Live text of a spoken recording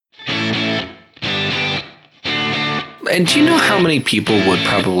And do you know how many people would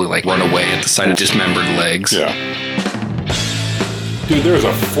probably like run away at the sight of dismembered legs? Yeah. Dude, there's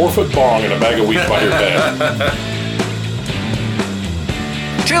a 4-foot bong and a bag of wheat by your bed.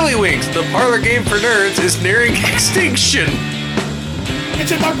 Tiddlywinks, the parlor game for nerds, is nearing extinction.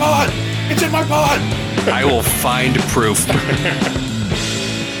 It's in my pod! It's in my pod! I will find proof.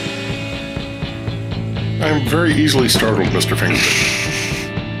 I'm very easily startled, Mr. Fingerton.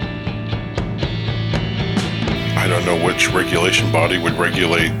 I don't know which regulation body would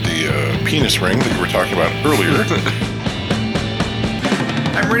regulate the penis ring that you were talking about earlier.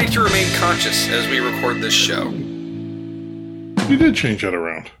 I'm ready to remain conscious as we record this show. You did change that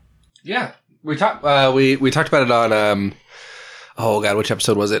around. Yeah. We talked about it on, oh God, which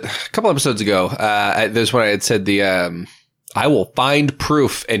episode was it? A couple episodes ago. There's when I had said I will find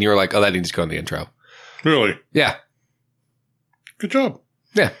proof, and you were like, oh, that needs to go in the intro. Really? Yeah. Good job.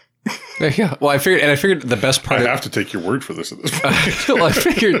 Yeah. Yeah. Well, I figured the best part. I have to take your word for this at this point. Well,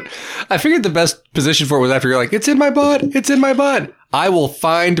 I figured the best position for it was after you're like, it's in my butt. It's in my butt. I will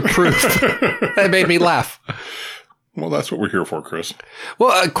find proof. That made me laugh. Well, that's what we're here for, Chris.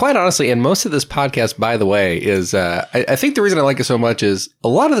 Well, quite honestly, and most of this podcast, by the way, is I think the reason I like it so much is a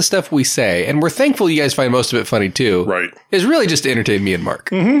lot of the stuff we say, and we're thankful you guys find most of it funny too. Right. Is really just to entertain me and Mark.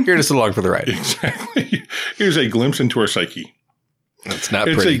 Mm-hmm. You're just along for the ride. Exactly. Here's a glimpse into our psyche. It's not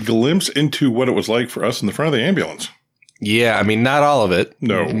It's pretty. a glimpse into what it was like for us in the front of the ambulance. Yeah, I mean, not all of it.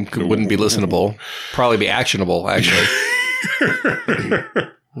 No. Wouldn't be listenable. Probably be actionable, actually.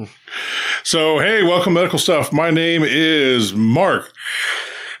 So, hey, welcome to Medical Stuff. My name is Mark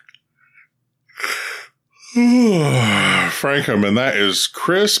Frankham, and that is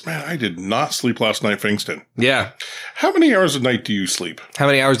Chris. Man, I did not sleep last night, Fingston. Yeah. How many hours a night do you sleep? How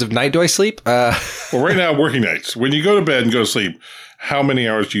many hours of night do I sleep? Well, right now, working nights. When you go to bed and go to sleep, how many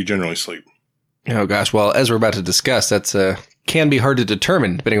hours do you generally sleep? Oh, gosh. Well, as we're about to discuss, that's can be hard to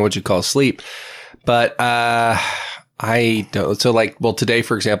determine, depending on what you call sleep. But I don't. So, today,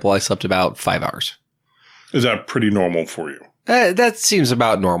 for example, I slept about 5 hours. Is that pretty normal for you? That seems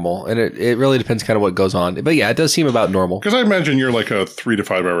about normal, and it really depends kind of what goes on. But yeah, it does seem about normal. Because I imagine you're like a 3 to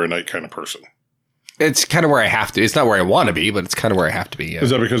 5 hour a night kind of person. It's kind of where I have to. It's not where I want to be, but it's kind of where I have to be. Yeah.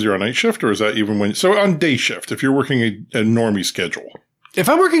 Is that because you're on night shift, or is that even when? So on day shift, if you're working a normie schedule. If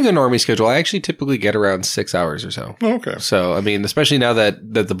I'm working a normie schedule, I actually typically get around 6 hours or so. Oh, okay. So, I mean, especially now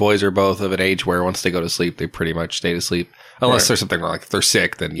that the boys are both of an age where once they go to sleep, they pretty much stay to sleep. Unless there's something wrong. Like if they're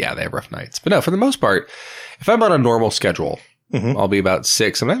sick, then yeah, they have rough nights. But no, for the most part, if I'm on a normal schedule, I'll be about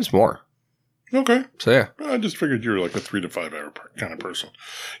 6, sometimes more. Okay. So yeah. I just figured you were like a 3 to 5 hour kind of person.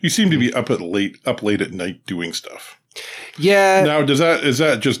 You seem to be up late at night doing stuff. Yeah. Now, is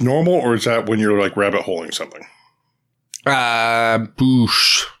that just normal, or is that when you're like rabbit holing something?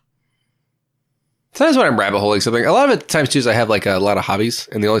 Boosh. Sometimes when I'm rabbit holing something, a lot of the times too is I have like a lot of hobbies,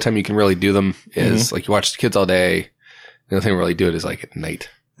 and the only time you can really do them is like you watch the kids all day. The only thing we really do it is like at night.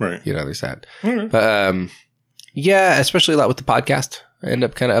 Right. You know, there's that. Okay. But yeah, especially a lot with the podcast. I end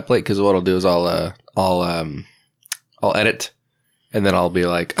up kind of up late because what I'll do is I'll edit, and then I'll be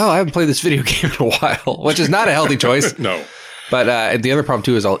like, oh, I haven't played this video game in a while, which is not a healthy choice. No. But and the other problem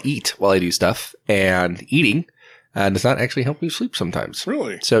too is I'll eat while I do stuff, and eating does not actually help you sleep sometimes.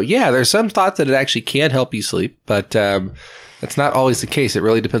 Really? So yeah, there's some thought that it actually can help you sleep, but that's not always the case. It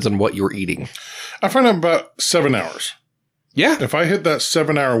really depends on what you're eating. I find out about 7 hours. Yeah. If I hit that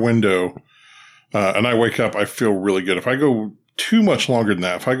 7 hour window and I wake up, I feel really good. If I go too much longer than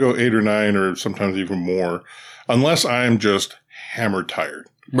that, if I go 8 or 9 or sometimes even more, unless I'm just hammered tired.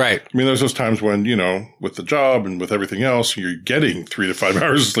 Right. I mean, there's those times when, you know, with the job and with everything else, you're getting 3 to 5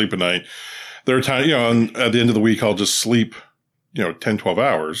 hours of sleep a night. There are times, you know, and at the end of the week, I'll just sleep, 10, 12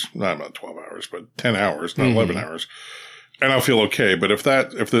 hours, not 12 hours, but 10 hours, not 11 hours. And I'll feel okay. But if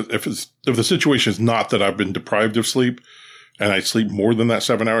the situation is not that I've been deprived of sleep and I sleep more than that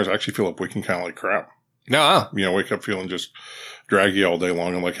 7 hours, I actually feel like waking kind of like crap. No. Wake up feeling just draggy all day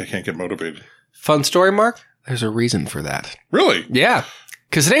long and like I can't get motivated. Fun story, Mark. There's a reason for that. Really? Yeah.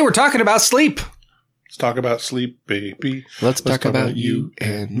 Because today we're talking about sleep. Let's talk about sleep, baby. Let's talk about you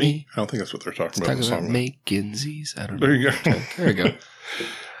and me. I don't think that's what they're talking Let's about. talk about making Z's. I don't know. There you go. There we go.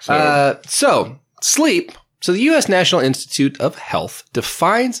 So sleep. So the U.S. National Institute of Health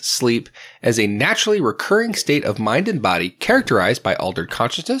defines sleep as a naturally recurring state of mind and body characterized by altered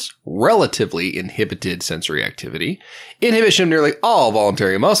consciousness, relatively inhibited sensory activity, inhibition of nearly all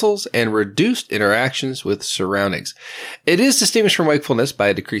voluntary muscles, and reduced interactions with surroundings. It is distinguished from wakefulness by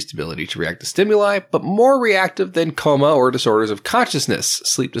a decreased ability to react to stimuli, but more reactive than coma or disorders of consciousness,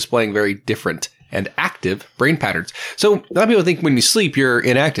 sleep displaying very different and active brain patterns. So a lot of people think when you sleep, you're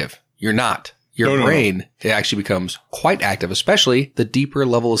inactive. You're not. your brain it actually becomes quite active, especially the deeper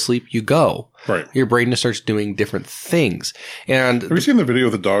level of sleep you go. Right. Your brain just starts doing different things. And have you seen the video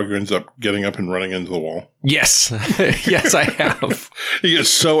of the dog who ends up getting up and running into the wall? Yes. Yes, I have. He is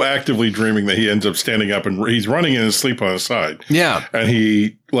so actively dreaming that he ends up standing up and he's running in his sleep on his side. Yeah. And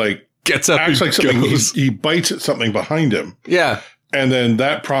he gets up acts and like something. goes. He bites at something behind him. Yeah. And then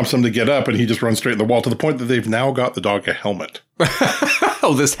that prompts him to get up and he just runs straight in the wall to the point that they've now got the dog a helmet.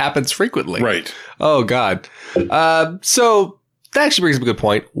 Oh, this happens frequently. Right. Oh, God. So that actually brings up a good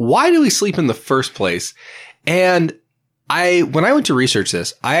point. Why do we sleep in the first place? And when I went to research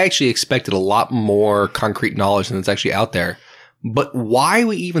this, I actually expected a lot more concrete knowledge than that's actually out there. But why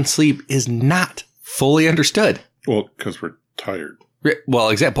we even sleep is not fully understood. Well, because we're tired. Well,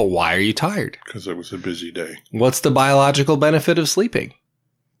 exactly. But why are you tired? Because it was a busy day. What's the biological benefit of sleeping?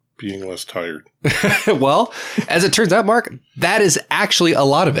 Being less tired. Well, as it turns out, Mark, that is actually a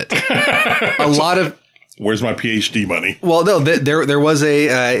lot of it. A lot of. Where's my PhD money? Well, no, there was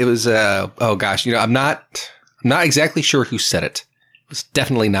oh gosh, I'm not exactly sure who said it. It's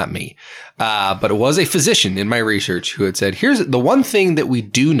definitely not me. But it was a physician in my research who had said, here's the one thing that we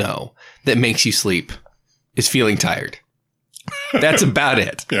do know that makes you sleep is feeling tired. That's about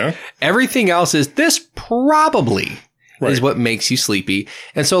it. Yeah. Everything else is this probably is what makes you sleepy.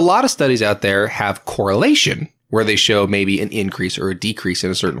 And so a lot of studies out there have correlation where they show maybe an increase or a decrease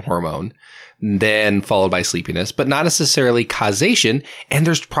in a certain hormone, then followed by sleepiness, but not necessarily causation. And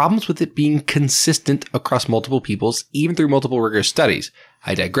there's problems with it being consistent across multiple peoples, even through multiple rigorous studies.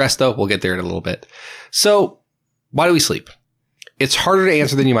 I digress, though. We'll get there in a little bit. So why do we sleep? It's harder to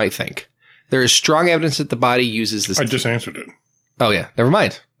answer than you might think. There is strong evidence that the body uses this. I just answered it. Oh, yeah. Never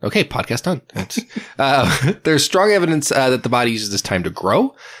mind. Okay, podcast done. There's strong evidence that the body uses this time to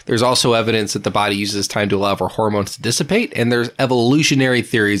grow. There's also evidence that the body uses this time to allow for hormones to dissipate. And there's evolutionary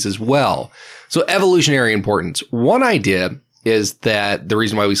theories as well. So evolutionary importance. One idea is that the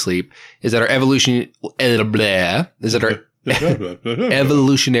reason why we sleep is that our evolutionary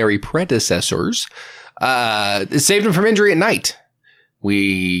predecessors it saved them from injury at night.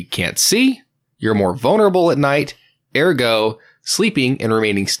 We can't see. You're more vulnerable at night. Ergo, sleeping and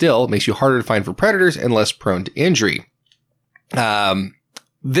remaining still makes you harder to find for predators and less prone to injury.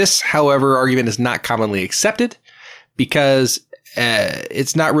 This, however, argument is not commonly accepted because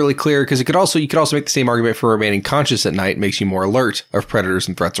it's not really clear because you could also make the same argument for remaining conscious at night makes you more alert of predators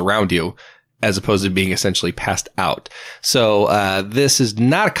and threats around you as opposed to being essentially passed out. So this is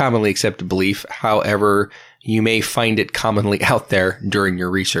not a commonly accepted belief. However, you may find it commonly out there during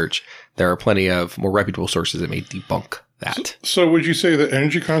your research. There are plenty of more reputable sources that may debunk that. So would you say that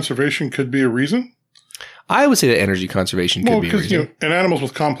energy conservation could be a reason? I would say that energy conservation could be a reason. Because, in animals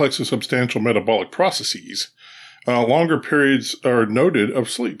with complex and substantial metabolic processes, longer periods are noted of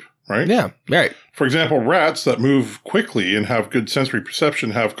sleep, right? Yeah, right. For example, rats that move quickly and have good sensory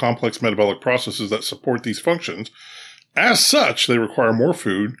perception have complex metabolic processes that support these functions. As such, they require more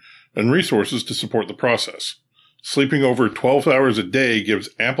food and resources to support the process. Sleeping over 12 hours a day gives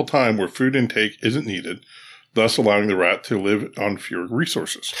ample time where food intake isn't needed, thus allowing the rat to live on fewer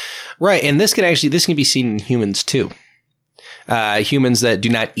resources. Right. And this can be seen in humans too. Humans that do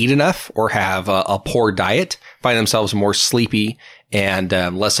not eat enough or have a poor diet find themselves more sleepy and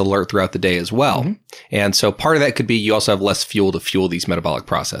less alert throughout the day as well. Mm-hmm. And so part of that could be you also have less fuel to fuel these metabolic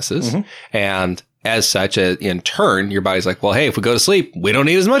processes. Mm-hmm. And as such, in turn, your body's like, well, hey, if we go to sleep, we don't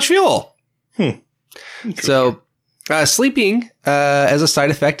need as much fuel. So sleeping as a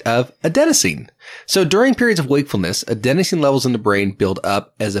side effect of adenosine. So during periods of wakefulness, adenosine levels in the brain build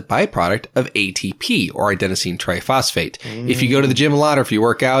up as a byproduct of ATP, or adenosine triphosphate. If you go to the gym a lot or if you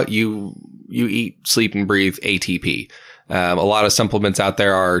work out, you eat, sleep, and breathe ATP. A lot of supplements out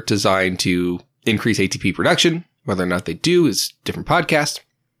there are designed to increase ATP production. Whether or not they do is a different podcast.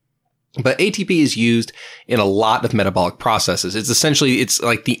 But ATP is used in a lot of metabolic processes. It's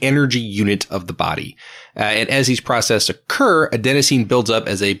like the energy unit of the body. And as these processes occur, adenosine builds up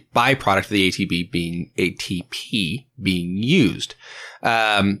as a byproduct of the ATP being used.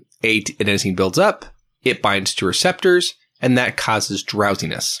 Adenosine builds up, it binds to receptors, and that causes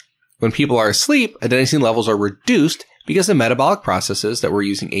drowsiness. When people are asleep, adenosine levels are reduced because the metabolic processes that were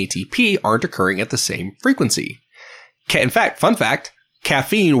using ATP aren't occurring at the same frequency. In fact, fun fact,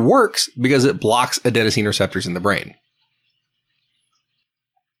 caffeine works because it blocks adenosine receptors in the brain.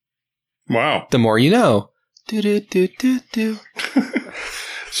 Wow. The more you know.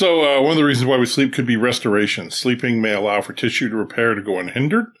 So one of the reasons why we sleep could be restoration. Sleeping may allow for tissue to repair to go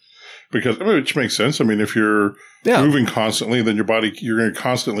unhindered. Which makes sense. I mean, if you're moving constantly, then your body, you're going to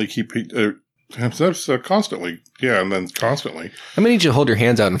constantly keep That's constantly. Yeah, and then constantly. I'm going to need you to hold your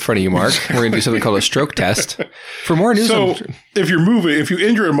hands out in front of you, Mark. We're going to do something called a stroke test. For more news So, if you're moving, if you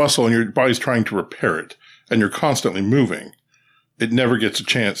injure a muscle and your body's trying to repair it, and you're constantly moving, it never gets a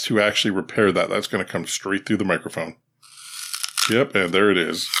chance to actually repair that. That's going to come straight through the microphone. Yep, and there it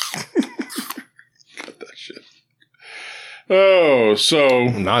is. Got that shit. Oh, so...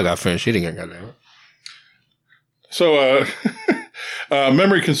 Now I got to finish eating it, goddammit. So,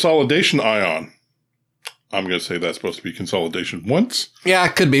 memory consolidation ion. I'm going to say that's supposed to be consolidation once. Yeah,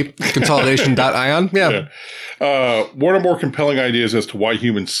 it could be. Consolidation.ion. Yeah. One or more compelling ideas as to why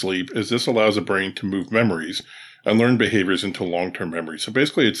humans sleep is this allows the brain to move memories and learn behaviors into long-term memory. So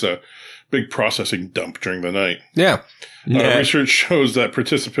basically, it's a big processing dump during the night. Yeah. Research shows that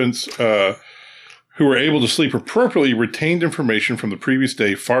participants who were able to sleep appropriately retained information from the previous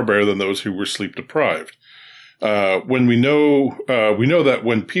day far better than those who were sleep deprived. When we know that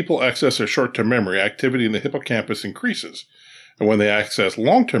when people access their short-term memory, activity in the hippocampus increases. And when they access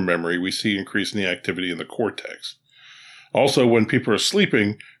long-term memory, we see increase in the activity in the cortex. Also, when people are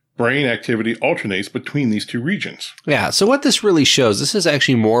sleeping, brain activity alternates between these two regions. Yeah. So what this really shows, this is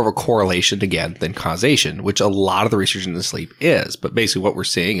actually more of a correlation again than causation, which a lot of the research into sleep is. But basically what we're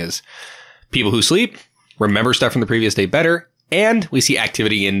seeing is people who sleep remember stuff from the previous day better, and we see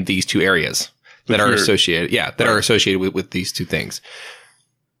activity in these two areas that are associated. Yeah. That are associated with these two things.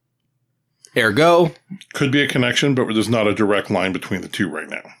 Ergo. Could be a connection, but there's not a direct line between the two right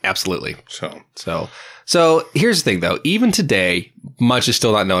now. Absolutely. So here's the thing, though. Even today, much is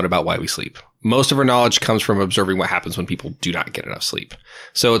still not known about why we sleep. Most of our knowledge comes from observing what happens when people do not get enough sleep.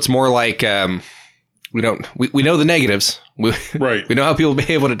 So it's more like we know the negatives. Right. We know how people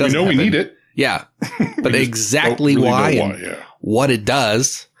behave when it doesn't happen. We need it. Yeah. But exactly really why and what it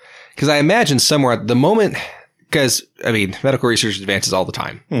does. Because I imagine somewhere at the moment... Because, I mean, medical research advances all the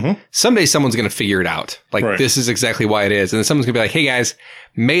time. Mm-hmm. Someday someone's going to figure it out. Like, this is exactly why it is. And then someone's going to be like, hey, guys,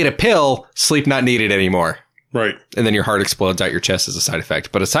 made a pill, sleep not needed anymore. Right. And then your heart explodes out your chest as a side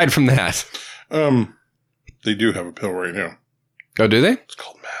effect. But aside from that... they do have a pill right now. Oh, do they? It's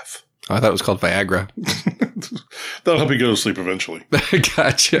called meth. Oh, I thought it was called Viagra. That'll help you go to sleep eventually.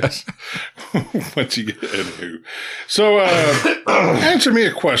 Gotcha. Once you get... Anywho. So, answer me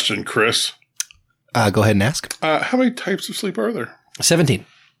a question, Chris. Go ahead and ask. How many types of sleep are there? 17.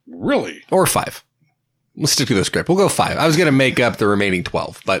 Really? Or 5. Let's stick to the script. We'll go 5. I was going to make up the remaining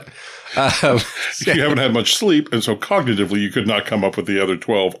 12, but... You haven't had much sleep, and so cognitively you could not come up with the other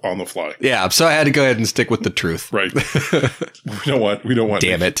 12 on the fly. Yeah, so I had to go ahead and stick with the truth. Right. We don't want...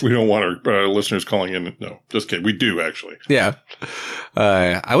 Damn it. We don't want our listeners calling in. No, just kidding. We do, actually. Yeah.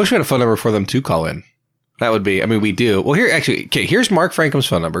 I wish we had a phone number for them to call in. That would be, I mean, we do. Well, here's Mark Frankum's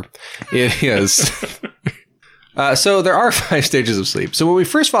phone number. It is. So there are 5 stages of sleep. So when we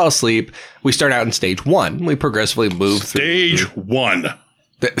first fall asleep, we start out in stage 1. We progressively move through. Stage 1.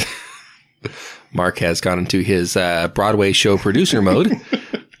 Mark has gone into his Broadway show producer mode.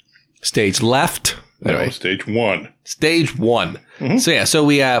 Stage left. Anyway. No, stage 1. Stage 1. Mm-hmm. So yeah, so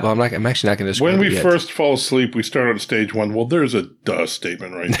we I'm actually not going to describe when we first fall asleep, we start on stage 1. Well, there's a duh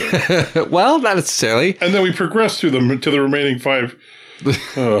statement right there. Well, not necessarily. And then we progress to the remaining 5.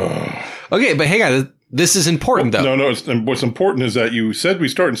 Okay, but hang on. This is important, though. No. What's important is that you said we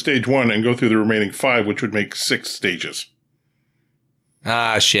start in stage 1 and go through the remaining 5, which would make 6 stages.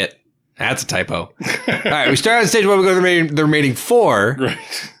 Ah, shit. That's a typo. All right, we start on stage 1, we go to the remaining 4.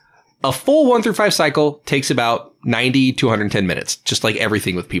 Right. A full 1 through 5 cycle takes about 90 to 110 minutes, just like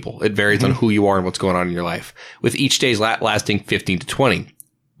everything with people. It varies on who you are and what's going on in your life, with each stage lasting 15 to 20.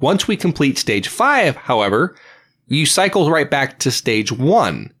 Once we complete stage 5, however, you cycle right back to stage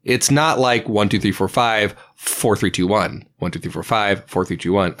 1. It's not like 1, 2, 3, 4, 5, 4, 3, 2, 1. 1, 2, 3, 4, 5, 4, 3,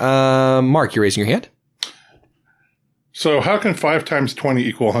 2, 1. Mark, you're raising your hand? So how can 5 times 20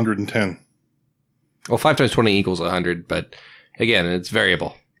 equal 110? Well, 5 times 20 equals 100, but again, it's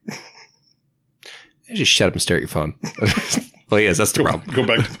variable. Just shut up and stare at your phone. Well, yes, that's the problem. Go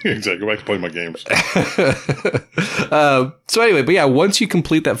back to playing my games. So anyway, but yeah, once you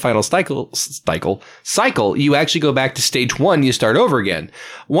complete that final cycle, you actually go back to stage 1. You start over again.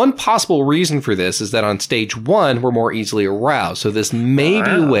 One possible reason for this is that on stage 1, we're more easily aroused. So this may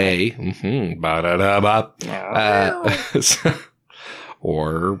be a way,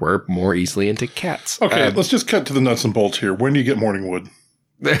 or we're more easily into cats. Okay, let's just cut to the nuts and bolts here. When do you get morning wood?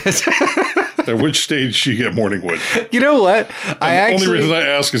 At which stage do you get morning wood? You know what? The only reason I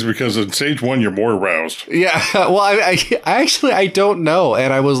ask is because in stage 1, you're more aroused. Yeah. Well, I don't know.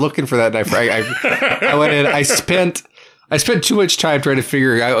 And I was looking for that. And I went in. I spent too much time trying to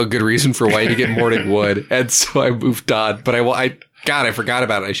figure out a good reason for why you get morning wood. And so I moved on. But God, I forgot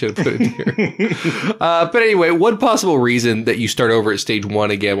about it. I should have put it here. But anyway, one possible reason that you start over at stage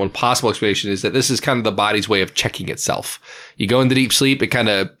 1 again, one possible explanation is that this is kind of the body's way of checking itself. You go into deep sleep, it kind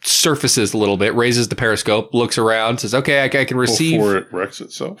of surfaces a little bit, raises the periscope, looks around, says, okay, I can receive. Before it wrecks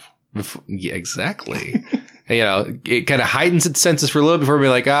itself? Yeah, exactly. It kind of heightens its senses for a little bit before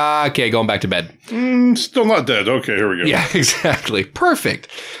being like, okay, going back to bed. Still not dead. Okay, here we go. Yeah, exactly. Perfect.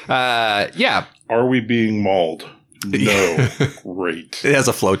 Yeah. Are we being mauled? No. Great. It has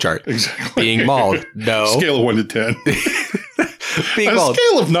a flow chart. Exactly. Being mauled. No. Scale of 1 to 10. Being mauled.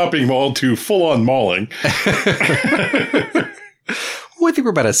 Scale of not being mauled to full-on mauling. Well, I think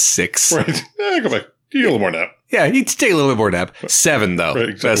we're about a 6. Right. Go back. You get a little more nap. Yeah, you need to take a little bit more nap. 7, though. Right,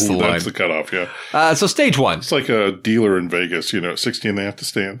 exactly. That's the line. That's the cutoff, yeah. So stage 1. It's like a dealer in Vegas, 60 and they have to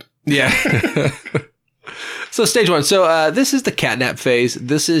stand. Yeah. So stage 1. So this is the catnap phase.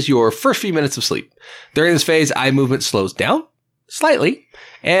 This is your first few minutes of sleep. During this phase, eye movement slows down slightly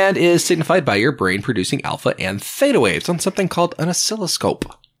and is signified by your brain producing alpha and theta waves on something called an oscilloscope.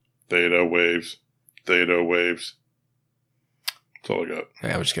 Theta waves. Theta waves. That's all I got.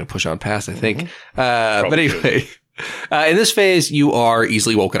 Yeah, I'm just going to push on past, I think. But anyway, in this phase, you are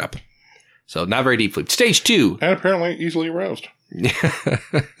easily woken up. So not very deep sleep. Stage 2. And apparently easily aroused.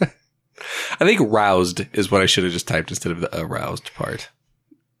 I think roused is what I should have just typed instead of the aroused part.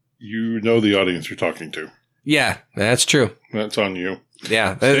 You know the audience you're talking to. Yeah, that's true. That's on you.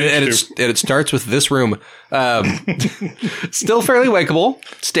 Yeah, and it starts with this room. Still fairly wakeable.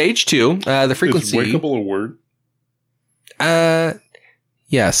 Stage 2. The frequency. Is wakeable a word?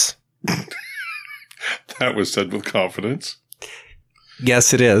 Yes. That was said with confidence.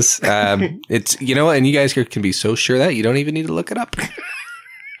 Yes, it is. It's, and you guys can be so sure that you don't even need to look it up.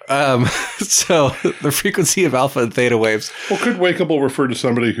 So the frequency of alpha and theta waves. Well, could wakeable refer to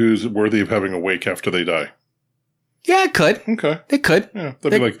somebody who's worthy of having a wake after they die? Yeah, it could. Okay. It could. Yeah,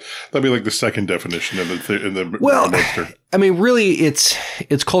 that'd be like the second definition in the well, Webster. I mean, really, it's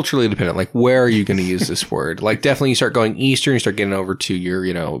culturally dependent. Like, where are you going to use this word? Like, definitely, you start going Eastern, you start getting over to your,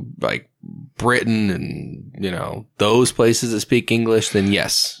 like Britain and those places that speak English. Then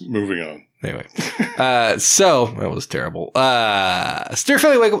yes. Moving on. Anyway, so that was terrible.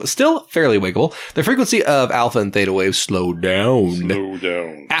 Still fairly wakeable. The frequency of alpha and theta waves slow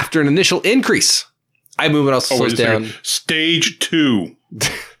down. After an initial increase. Eye movement also slows down. Stage 2.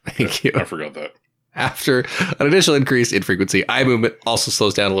 Thank you. I forgot that. After an initial increase in frequency, eye movement also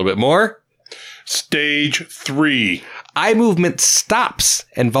slows down a little bit more. Stage 3. Eye movement stops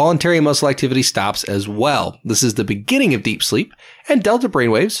and voluntary muscle activity stops as well. This is the beginning of deep sleep, and delta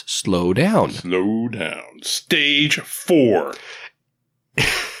brainwaves slow down. Stage 4.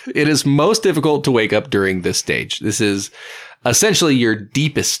 It is most difficult to wake up during this stage. This is essentially your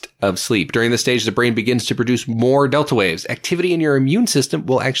deepest of sleep. During this stage, the brain begins to produce more delta waves. Activity in your immune system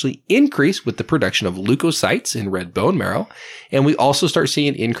will actually increase with the production of leukocytes in red bone marrow. And we also start seeing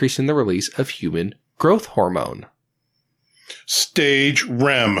an increase in the release of human growth hormone. Stage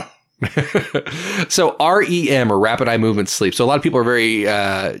REM. So REM, or rapid eye movement sleep. So a lot of people are very,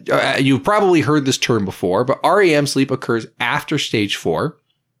 you've probably heard this term before, but REM sleep occurs after stage 4.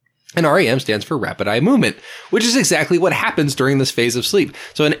 And REM stands for rapid eye movement, which is exactly what happens during this phase of sleep.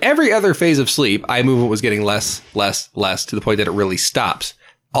 So in every other phase of sleep, eye movement was getting less to the point that it really stops.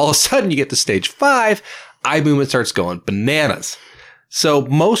 All of a sudden you get to stage 5, eye movement starts going bananas. So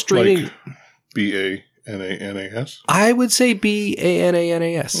most dreaming... Like BANANAS? I would say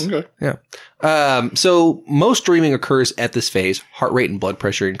BANANAS. Okay. Yeah. So most dreaming occurs at this phase. Heart rate and blood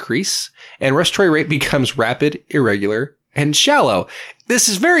pressure increase, and respiratory rate becomes rapid, irregular, and shallow. This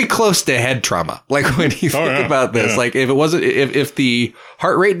is very close to head trauma. Like when you think about this, like if the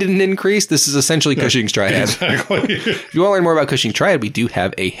heart rate didn't increase, this is essentially Cushing's triad. Exactly. If you want to learn more about Cushing triad, we do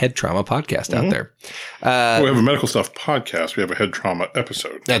have a head trauma podcast out there. We have a medical stuff podcast. We have a head trauma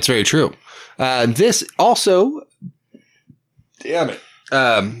episode. That's very true. This also, damn it.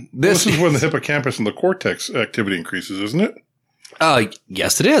 This is when the hippocampus and the cortex activity increases, isn't it?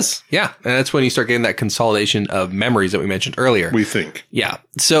 Yes, it is. Yeah. And that's when you start getting that consolidation of memories that we mentioned earlier. We think. Yeah.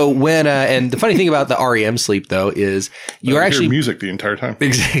 So when, and the funny thing about the REM sleep though, is you are actually hear music the entire time.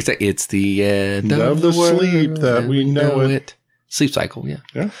 Exactly. It's the end of the sleep that we know it. Sleep cycle. Yeah.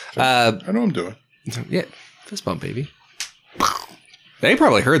 Yeah. I know what I'm doing. Yeah. Fist bump, baby. They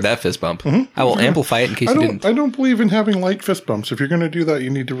probably heard that fist bump. Mm-hmm. I will amplify it in case you didn't. I don't believe in having light fist bumps. If you're going to do that, you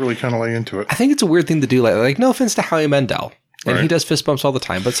need to really kind of lay into it. I think it's a weird thing to do. Like no offense to Howie Mandel. And he does fist bumps all the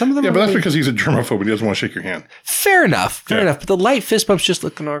time, but some of them. Yeah, but that's because he's a germaphobe and he doesn't want to shake your hand. Fair enough. But the light fist bumps just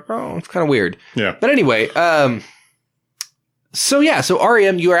looking like, it's kind of weird. Yeah. But anyway, so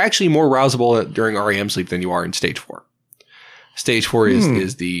REM, you are actually more arousable during REM sleep than you are in stage 4. Stage 4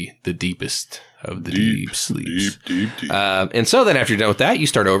 is the deepest of the deep sleeps. Deep. And so then after you're done with that, you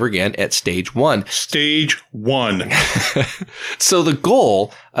start over again at stage 1. Stage 1. So the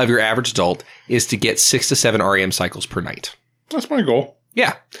goal of your average adult is to get 6 to 7 REM cycles per night. That's my goal.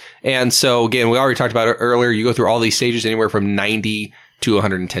 Yeah. And so again, we already talked about it earlier. You go through all these stages anywhere from 90 to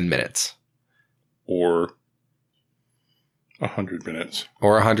 110 minutes. Or 100 minutes.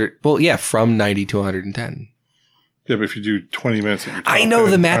 Or 100. Well, yeah, from 90 to 110. Yeah, but if you do 20 minutes at your top I know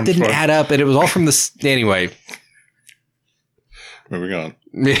the math didn't 5. add up, and it was all from the... Anyway. Moving on.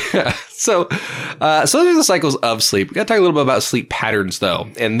 Yeah. So those are the cycles of sleep. We got to talk a little bit about sleep patterns, though.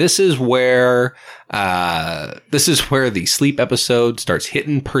 And this is where the sleep episode starts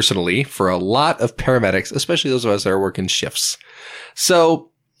hitting personally for a lot of paramedics, especially those of us that are working shifts.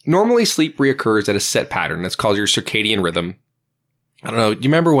 So normally sleep reoccurs at a set pattern. That's called your circadian rhythm. I don't know. Do you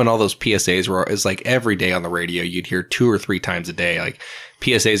remember when all those PSAs were, it's like every day on the radio, you'd hear 2 or 3 times a day, like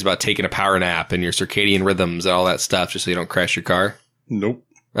PSAs about taking a power nap and your circadian rhythms and all that stuff just so you don't crash your car? Nope.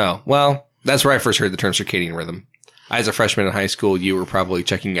 Oh, well, that's where I first heard the term circadian rhythm. As a freshman in high school, you were probably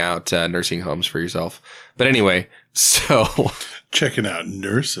checking out nursing homes for yourself. But anyway, so. Checking out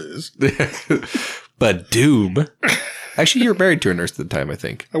nurses. But doom. Actually, you were married to a nurse at the time, I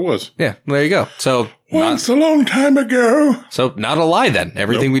think. I was. Yeah, well, there you go. So once a long time ago. So not a lie then.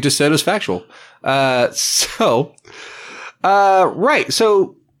 Everything we just said is factual. Right. So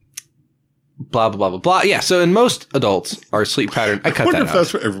blah, blah, blah, blah, blah. Yeah. So in most adults, our sleep pattern, I wonder if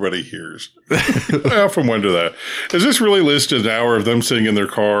that's what everybody hears. I often wonder that. Is this really listed an hour of them sitting in their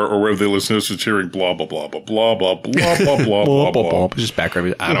car, or whether they listen to us just hearing blah, blah, blah, blah, blah, blah, blah, blah, blah, blah. Just background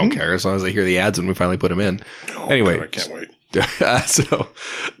music. I don't care as long as I hear the ads when we finally put them in. Oh, anyway. God, I can't wait. So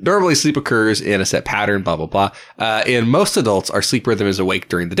normally sleep occurs in a set pattern, blah, blah, blah. In most adults, our sleep rhythm is awake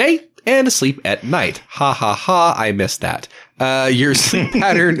during the day and asleep at night. Ha, ha, ha. I missed that. Your sleep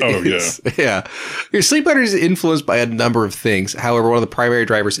pattern Your sleep pattern is influenced by a number of things. However, one of the primary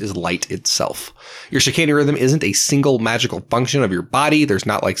drivers is light itself. Your circadian rhythm isn't a single magical function of your body. There's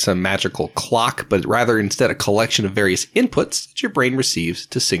not like some magical clock, but rather instead a collection of various inputs that your brain receives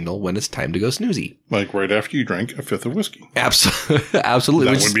to signal when it's time to go snoozy. Like right after you drank a fifth of whiskey. Absolutely.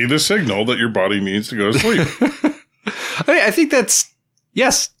 That would be the signal that your body needs to go to sleep. I think that's...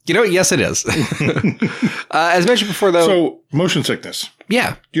 Yes. You know what? Yes, it is. As mentioned before, though. So, motion sickness.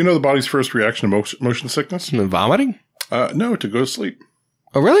 Yeah. Do you know the body's first reaction to motion sickness? Vomiting? No, to go to sleep.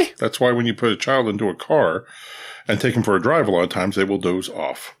 Oh, really? That's why when you put a child into a car and take them for a drive, a lot of times they will doze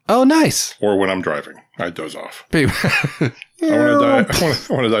off. Oh, nice. Or when I'm driving, I doze off. I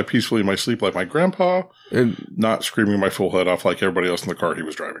want to die peacefully in my sleep like my grandpa, not screaming my full head off like everybody else in the car he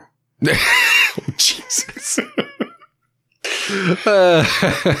was driving. Oh, Jesus. Don't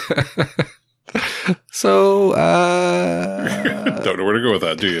know where to go with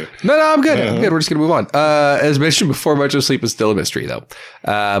that, do you? No, I'm good. I'm good. We're just going to move on. As mentioned before, much of sleep is still a mystery, though.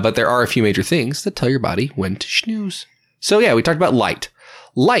 But there are a few major things that tell your body when to snooze. So, yeah, we talked about light.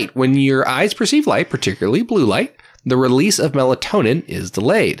 Light, when your eyes perceive light, particularly blue light, the release of melatonin is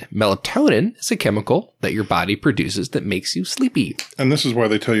delayed. Melatonin is a chemical that your body produces that makes you sleepy. And this is why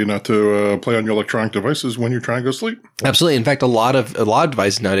they tell you not to play on your electronic devices when you're trying to go sleep. Absolutely. In fact, a lot of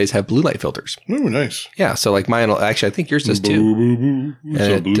devices nowadays have blue light filters. Oh, nice. Yeah. So like mine, actually, I think yours does too.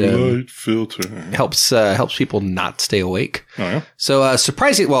 It's a blue light filter. Helps people not stay awake. Oh, yeah? So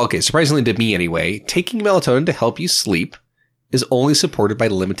surprisingly to me anyway, taking melatonin to help you sleep is only supported by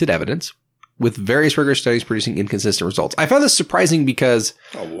limited evidence, with various rigorous studies producing inconsistent results. I found this surprising because...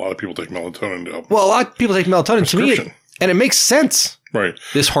 A lot of people take melatonin to help. Well, a lot of people take melatonin to me, and it makes sense. Right.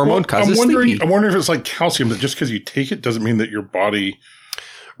 This hormone causes sleepy. I'm wondering if it's like calcium, that just because you take it doesn't mean that your body...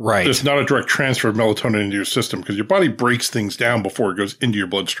 Right. There's not a direct transfer of melatonin into your system, because your body breaks things down before it goes into your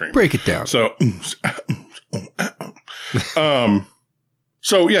bloodstream. Break it down. So,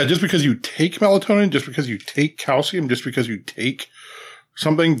 so yeah, just because you take melatonin, just because you take calcium, just because you take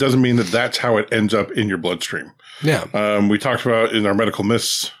something doesn't mean that that's how it ends up in your bloodstream. Yeah. We talked about in our medical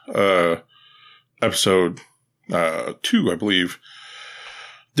myths, episode 2, I believe,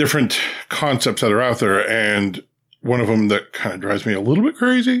 different concepts that are out there. And one of them that kind of drives me a little bit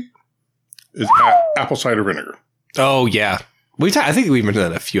crazy is apple cider vinegar. Oh, yeah. I think we've mentioned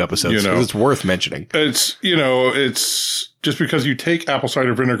that in a few episodes. It's worth mentioning. It's just because you take apple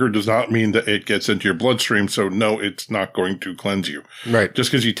cider vinegar does not mean that it gets into your bloodstream. So no, it's not going to cleanse you. Right.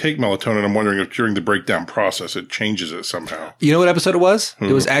 Just because you take melatonin, I'm wondering if during the breakdown process, it changes it somehow. You know what episode it was?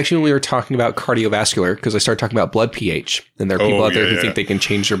 It was actually when we were talking about cardiovascular, because I started talking about blood pH. And there are people out there who think they can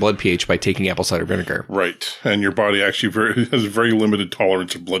change their blood pH by taking apple cider vinegar. Right. And your body actually has very limited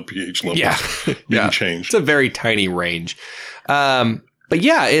tolerance of blood pH levels. Yeah. Changed. It's a very tiny range. But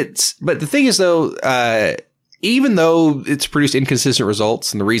the thing is though, even though it's produced inconsistent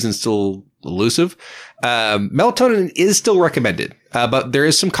results and the reason's still elusive, melatonin is still recommended, but there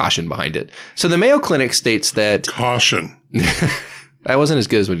is some caution behind it. So the Mayo Clinic states that... Caution. That wasn't as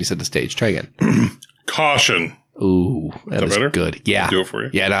good as when you said the stage. Try again. Caution. Ooh, that is better? Good. Yeah. Do it for you?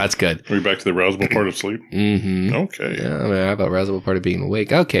 Yeah, no, it's good. Are we back to the arousable part of sleep? Mm-hmm. Okay. Yeah, I mean, how about arousable part of being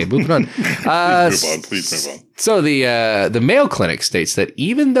awake? Okay, moving on. Move on. Please move on. So the Mayo Clinic states that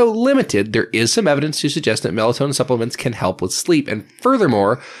even though limited, there is some evidence to suggest that melatonin supplements can help with sleep. And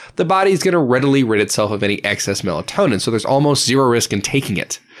furthermore, the body is going to readily rid itself of any excess melatonin. So there's almost zero risk in taking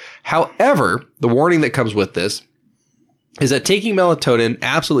it. However, the warning that comes with this is that taking melatonin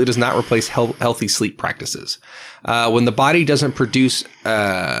absolutely does not replace healthy sleep practices. When the body doesn't produce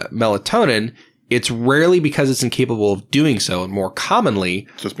melatonin, it's rarely because it's incapable of doing so, and more commonly,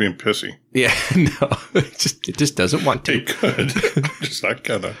 Just being pissy. yeah, no, it just doesn't want to. It could. Just not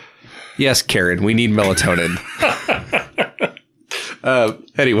gonna. Yes, Karen, we need melatonin.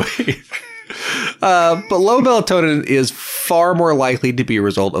 Anyway, but low melatonin is far more likely to be a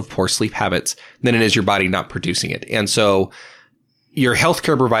result of poor sleep habits than it is your body not producing it. And so your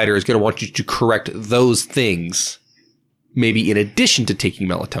healthcare provider is going to want you to correct those things, maybe in addition to taking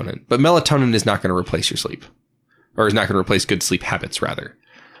melatonin. But melatonin is not going to replace your sleep, or is not going to replace good sleep habits, rather.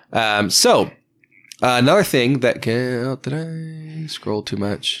 Another thing that did I scroll too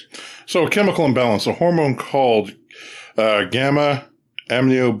much? So a chemical imbalance, a hormone called gamma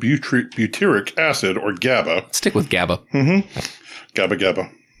aminobutyric acid, or GABA. Stick with GABA. GABA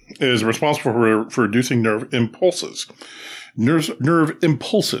is responsible for reducing nerve impulses. Nerve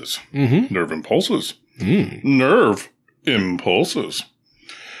impulses. Nerve impulses. Nerve impulses.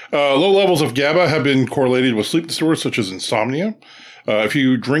 Low levels of GABA have been correlated with sleep disorders such as insomnia. If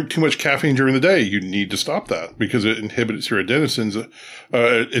you drink too much caffeine during the day, you need to stop that because it inhibits your adenosines,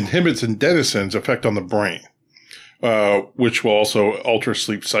 effect on the brain, which will also alter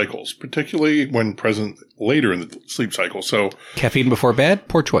sleep cycles, particularly when present later in the sleep cycle. So caffeine before bed,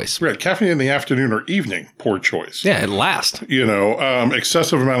 poor choice. Right, caffeine in the afternoon or evening, poor choice. Yeah, and last.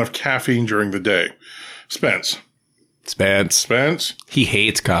 Excessive amount of caffeine during the day. Spence. He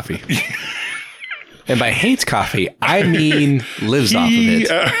hates coffee. And by hates coffee, I mean lives off of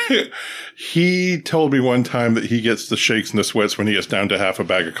it. He told me one time that he gets the shakes and the sweats when he gets down to half a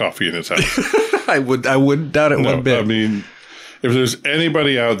bag of coffee in his house. I wouldn't doubt it one bit. I mean, if there's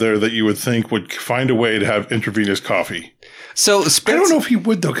anybody out there that you would think would find a way to have intravenous coffee. So I don't know if he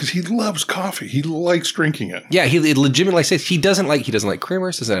would though, because he loves coffee. He likes drinking it. Yeah, he legitimately says he doesn't like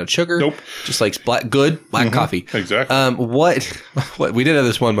creamers, doesn't add sugar. Nope. Just likes black coffee. Exactly. What we did have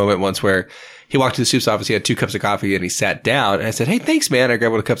this one moment once where he walked to the soup's office, he had 2 cups of coffee, and he sat down. And I said, "Hey, thanks, man." I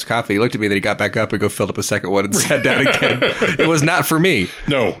grabbed 1 cup of coffee. He looked at me, then he got back up and filled up a second one and sat down again. It was not for me.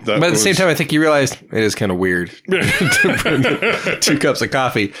 No. But at the same time, I think he realized it is kind of weird to bring 2 cups of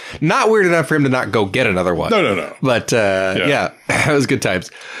coffee. Not weird enough for him to not go get another one. No. But yeah, it was good times.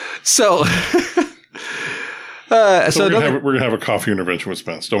 So... we're going to have a coffee intervention with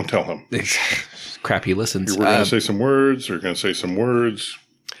Spence. Don't tell him. Crap, he listens. We're going to say some words. We're going to say some words.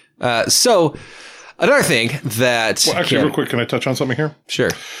 So another thing that... Well, actually, real quick, can I touch on something here? Sure.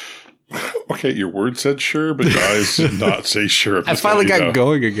 Okay, your word said sure, but your eyes did not say sure. I finally got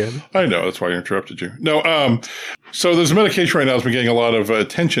going again. I know. That's why I interrupted you. No, so there's a medication right now that's been getting a lot of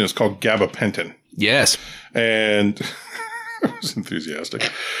attention. It's called gabapentin. Yes. And I was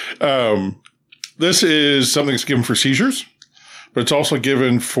enthusiastic. This is something that's given for seizures, but it's also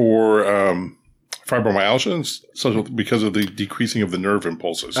given for fibromyalgia, because of the decreasing of the nerve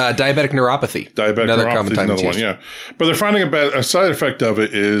impulses. Diabetic neuropathy. Another one, yeah. But they're finding a side effect of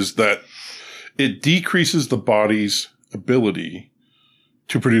it is that it decreases the body's ability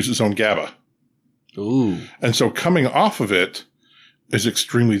to produce its own GABA. Ooh. And so coming off of it is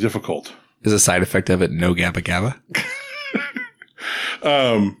extremely difficult. Is a side effect of it no GABA?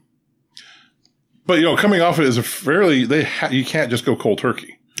 But, coming off it is you can't just go cold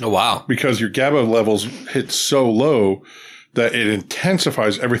turkey. Oh, wow. Because your GABA levels hit so low that it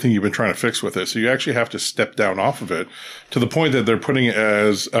intensifies everything you've been trying to fix with it. So you actually have to step down off of it to the point that they're putting it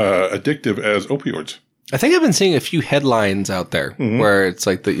as addictive as opioids. I think I've been seeing a few headlines out there where it's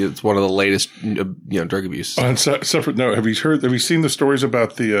like it's one of the latest, drug abuse. On separate note, have you seen the stories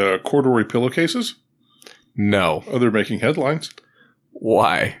about the corduroy pillowcases? No. Oh, they're making headlines.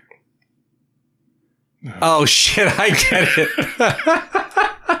 Why? Oh shit! I get it.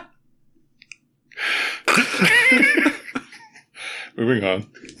 Moving on.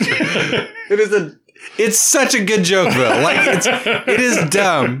 It's such a good joke, though. Like it is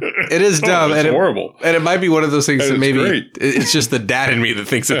dumb. It is dumb, and horrible. And it might be one of those things that maybe great. It's just the dad in me that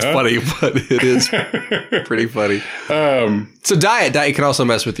thinks it's funny, but it is pretty funny. So diet can also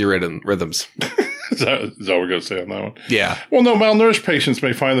mess with your rhythms. Is that what we're going to say on that one? Yeah. Well, no, malnourished patients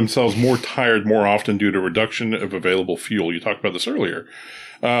may find themselves more tired more often due to reduction of available fuel. You talked about this earlier.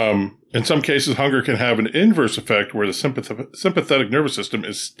 In some cases, hunger can have an inverse effect where the sympathetic nervous system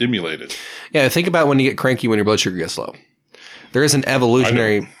is stimulated. Yeah, think about when you get cranky when your blood sugar gets low. There is an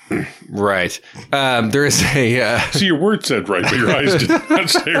evolutionary... Right. There is a... See, your word said right, but your eyes did not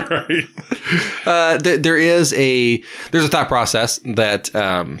say right. There's a thought process that...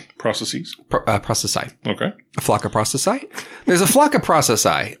 Processes? Processi. Okay. A flock of processi? There's a flock of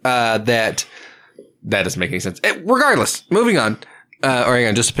processi that doesn't make any sense. Regardless, moving on. Hang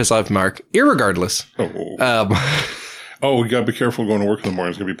on, just to piss off Mark. Irregardless. We got to be careful going to work in the morning.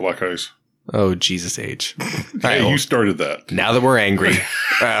 It's going to be black ice. Oh, Jesus age. Hey, you started that. Now that we're angry.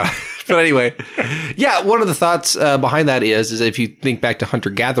 But anyway, yeah, one of the thoughts behind that is if you think back to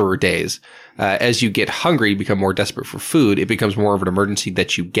hunter-gatherer days, as you get hungry, you become more desperate for food, it becomes more of an emergency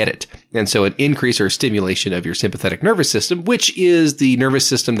that you get it. And so an increase or stimulation of your sympathetic nervous system, which is the nervous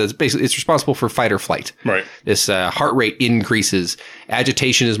system that's basically it's responsible for fight or flight. Right. This heart rate increases,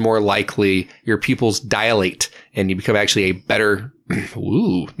 agitation is more likely, your pupils dilate, and you become actually a better...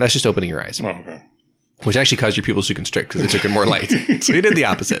 Ooh, that's just opening your eyes. Oh, okay. Which actually caused your pupils to constrict because they took in more light. So you did the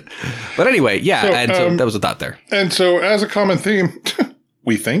opposite. But anyway, yeah, so that was a thought there. And so as a common theme,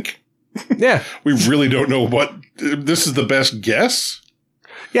 we think. Yeah. We really don't know what... This is the best guess?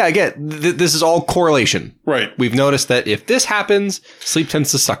 Yeah, again, this is all correlation. Right. We've noticed that if this happens, sleep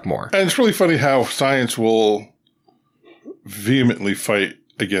tends to suck more. And it's really funny how science will vehemently fight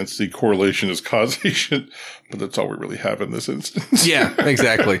against the correlation as causation, but that's all we really have in this instance. Yeah,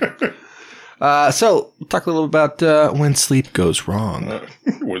 exactly. So, talk a little about when sleep goes wrong.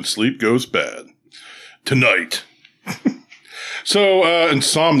 When sleep goes bad. Tonight. So,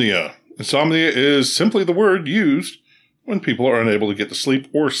 insomnia. Insomnia is simply the word used when people are unable to get to sleep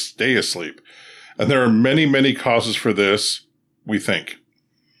or stay asleep. And there are many, many causes for this, we think.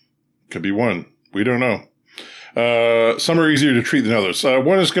 Could be one. We don't know. Some are easier to treat than others.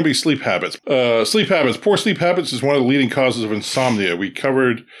 One is going to be sleep habits. Sleep habits. Poor sleep habits is one of the leading causes of insomnia. We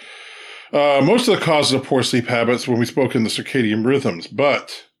covered most of the causes of poor sleep habits when we spoke in the circadian rhythms.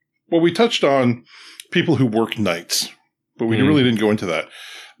 But, we touched on people who work nights. But we really didn't go into that.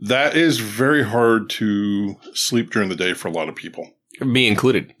 That is very hard to sleep during the day for a lot of people. Me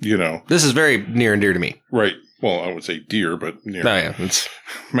included. You know. This is very near and dear to me. Right. Well, I would say dear, but near. Oh, yeah.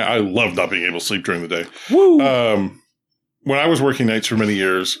 Man, I love not being able to sleep during the day. Woo! When I was working nights for many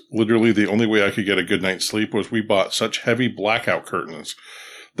years, literally the only way I could get a good night's sleep was we bought such heavy blackout curtains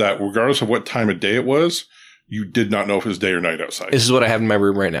that regardless of what time of day it was, you did not know if it was day or night outside. This is what I have in my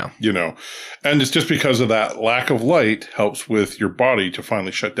room right now. You know, and it's just because of that lack of light helps with your body to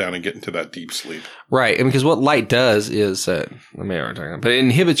finally shut down and get into that deep sleep. Right. And because what light does is, but it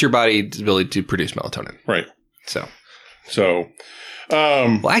inhibits your body's ability to produce melatonin. Right. So,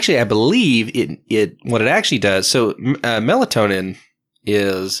 well, actually, I believe what it actually does. So, melatonin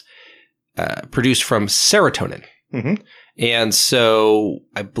is produced from serotonin. Mm-hmm. And so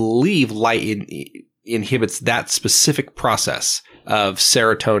I believe light inhibits that specific process of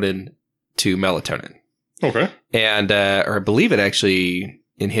serotonin to melatonin. Okay. And, or I believe it actually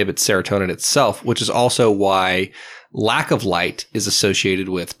inhibits serotonin itself, which is also why lack of light is associated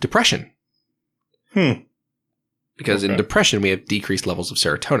with depression. Because in depression, we have decreased levels of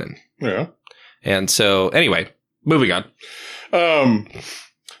serotonin. Yeah. And so, anyway, moving on.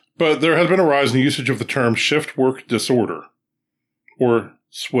 But there has been a rise in the usage of the term shift work disorder, or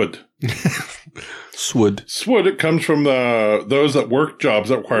SWOD. SWOD. SWOD, it comes from those that work jobs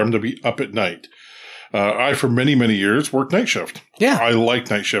that require them to be up at night. I, for many, many years, worked night shift. Yeah. I like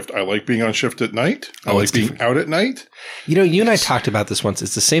night shift. I like being on shift at night. I like being out at night. You know, you and I talked about this once.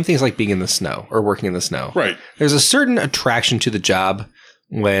 It's the same thing as like being in the snow or working in the snow. Right. There's a certain attraction to the job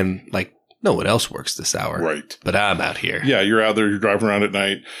when, like, no one else works this hour. Right. But I'm out here. Yeah, you're out there, you're driving around at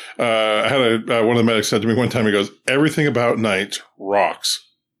night. I had one of the medics said to me one time, he goes, everything about night rocks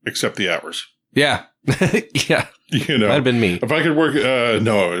except the hours. Yeah. Yeah. You know, Might have been me. if I could work,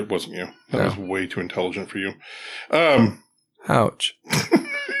 no, it wasn't you. That was way too intelligent for you. Ouch.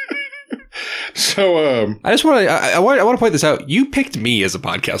 So, I just want to, I want to point this out. You picked me as a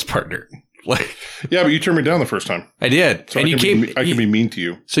podcast partner. Like, yeah, but you turned me down the first time. I did. So and I can be mean to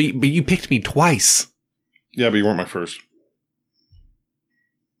you. So, but you picked me twice. Yeah, but you weren't my first.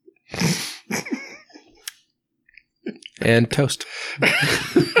 And toast.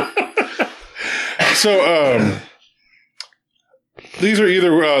 So, these are either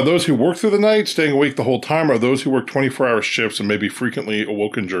those who work through the night, staying awake the whole time, or those who work 24-hour shifts and may be frequently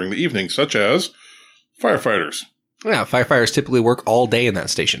awoken during the evening, such as firefighters. Yeah, firefighters typically work all day in that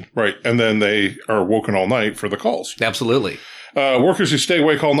station. Right, and then they are awoken all night for the calls. Absolutely. Workers who stay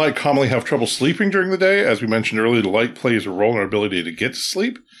awake all night commonly have trouble sleeping during the day. As we mentioned earlier, the light plays a role in our ability to get to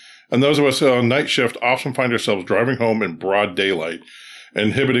sleep. And those of us on night shift often find ourselves driving home in broad daylight,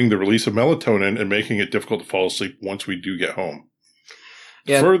 inhibiting the release of melatonin and making it difficult to fall asleep once we do get home.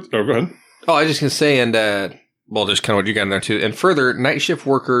 Yeah. Go ahead. Oh, I was just going to say, and well, just kind of what you got in there too. And further, night shift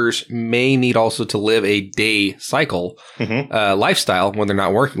workers may need also to live a day cycle lifestyle when they're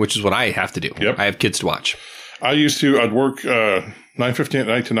not working, which is what I have to do. Yep. I have kids to watch. I'd work 9:15 at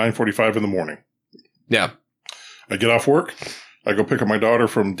night to 9:45 in the morning. Yeah. I get off work. I go pick up my daughter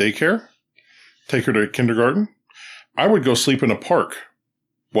from daycare, take her to kindergarten. I would go sleep in a park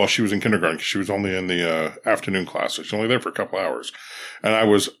while she was in kindergarten because she was only in the afternoon class. So she's only there for a couple hours. And I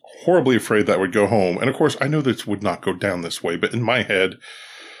was horribly afraid that I would go home. And of course, I know this would not go down this way, but in my head,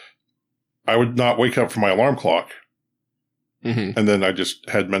 I would not wake up from my alarm clock. Mm-hmm. And then I just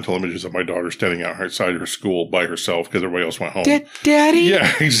had mental images of my daughter standing outside her school by herself because everybody else went home. Daddy?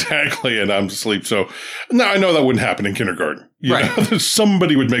 Yeah, exactly. And I'm asleep. So now I know that wouldn't happen in kindergarten. You know,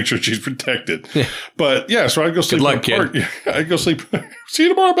 somebody would make sure she's protected. Yeah. But yeah, so I'd go sleep. Good luck, kid. Yeah, I'd go sleep. See you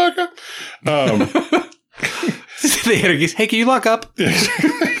tomorrow, Becca. Hey, can you lock up?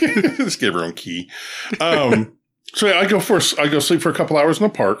 Just gave her own key. So yeah, I go sleep for a couple hours in the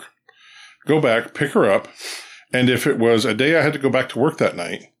park, go back, pick her up. And if it was a day I had to go back to work that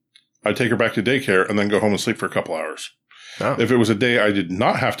night, I'd take her back to daycare and then go home and sleep for a couple hours. Oh. If it was a day I did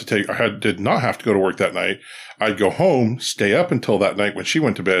not have to go to work that night, I'd go home, stay up until that night when she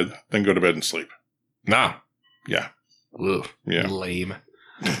went to bed, then go to bed and sleep. Nah. Yeah. Ugh, yeah. Lame.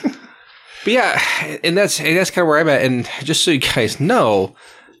 But yeah, and that's kind of where I'm at. And just so you guys know,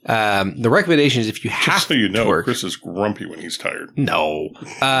 the recommendation is if you have just so you know, to work, Chris is grumpy when he's tired. No.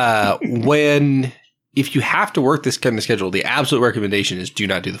 If you have to work this kind of schedule, the absolute recommendation is do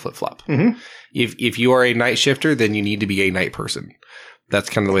not do the flip-flop. Mm-hmm. If you are a night shifter, then you need to be a night person. That's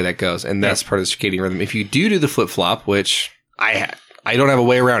kind of the way that goes. And that's part of the circadian rhythm. If you do the flip-flop, which I don't have a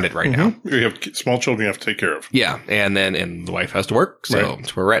way around it right now. You have small children you have to take care of. Yeah. And the wife has to work. So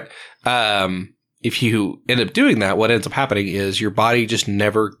that's where we're at. If you end up doing that, what ends up happening is your body just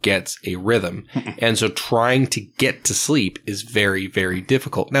never gets a rhythm. And so trying to get to sleep is very, very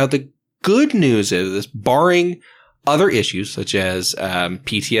difficult. Now, the good news is, barring other issues such as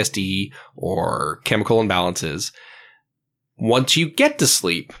PTSD or chemical imbalances, once you get to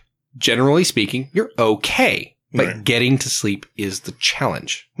sleep, generally speaking, you're okay. But getting to sleep is the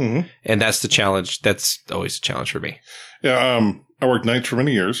challenge. Mm-hmm. And that's the challenge. That's always a challenge for me. Yeah. I worked nights for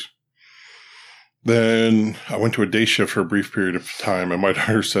many years. Then I went to a day shift for a brief period of time. And my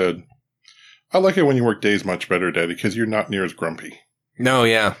daughter said, I like it when you work days much better, Daddy, because you're not near as grumpy. No,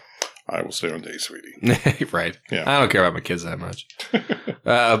 yeah. I will stay on days, sweetie. Right. Yeah. I don't care about my kids that much.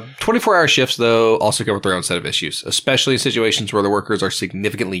 24-hour shifts, though, also come with their own set of issues, especially in situations where the workers are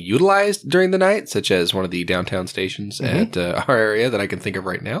significantly utilized during the night, such as one of the downtown stations at our area that I can think of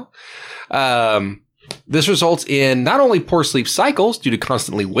right now. This results in not only poor sleep cycles due to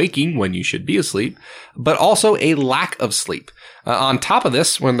constantly waking when you should be asleep, but also a lack of sleep. On top of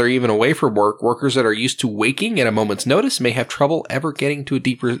this, when they're even away from work, workers that are used to waking at a moment's notice may have trouble ever getting to a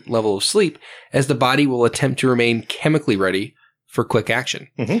deeper level of sleep, as the body will attempt to remain chemically ready for quick action.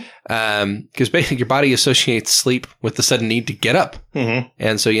 Because basically your body associates sleep with the sudden need to get up.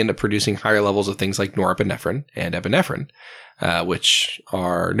 And so you end up producing higher levels of things like norepinephrine and epinephrine, which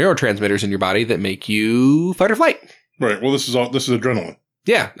are neurotransmitters in your body that make you fight or flight. Right. Well, this is adrenaline.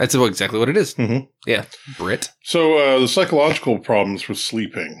 Yeah, that's exactly what it is. Yeah, Brit. So the psychological problems with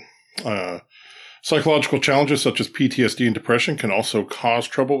sleeping. Psychological challenges such as PTSD and depression can also cause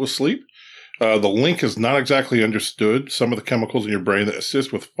trouble with sleep. The link is not exactly understood. Some of the chemicals in your brain that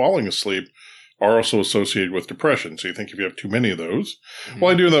assist with falling asleep are also associated with depression. So you think if you have too many of those. Well,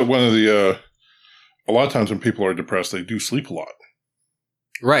 I do know that a lot of times when people are depressed, they do sleep a lot.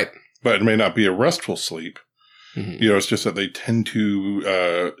 Right. But it may not be a restful sleep. You know, it's just that they tend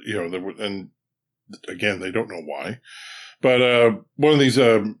to, and again, they don't know why. But one of these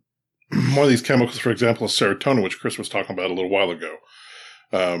chemicals, for example, is serotonin, which Chris was talking about a little while ago.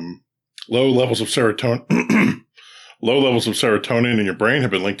 Low levels of serotonin in your brain have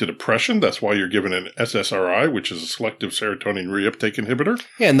been linked to depression. That's why you're given an SSRI, which is a selective serotonin reuptake inhibitor.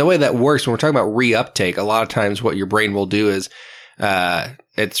 Yeah, and the way that works, when we're talking about reuptake, a lot of times what your brain will do is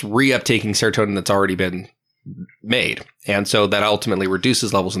it's reuptaking serotonin that's already been made. And so that ultimately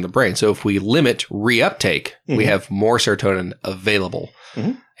reduces levels in the brain. So if we limit reuptake, we have more serotonin available.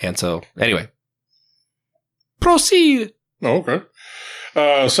 Mm-hmm. And so, anyway, proceed. Oh, okay.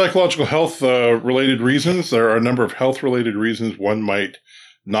 Psychological health related reasons. There are a number of health related reasons one might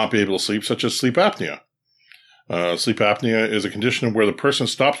not be able to sleep, such as sleep apnea. Sleep apnea is a condition where the person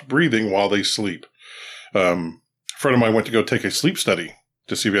stops breathing while they sleep. A friend of mine went to go take a sleep study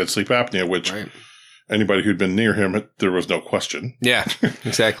to see if he had sleep apnea, which anybody who'd been near him, there was no question. Yeah,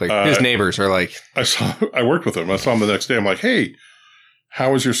 exactly. His neighbors are like... I worked with him. I saw him the next day. I'm like, hey,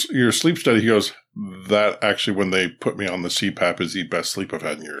 how was your sleep study? He goes, that actually, when they put me on the CPAP, is the best sleep I've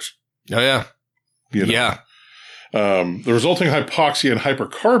had in years. Oh, yeah. You know? Yeah. The resulting hypoxia and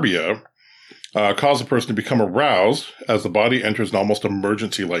hypercarbia cause the person to become aroused as the body enters an almost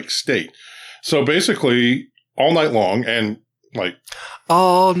emergency-like state. So basically, all night long, and like...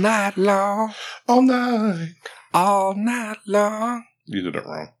 All night long. All night. All night long. You did it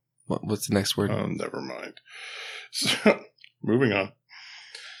wrong. What's the next word? Oh, never mind. So, moving on.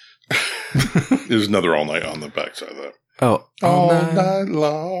 There's another all night on the backside of that. Oh, all night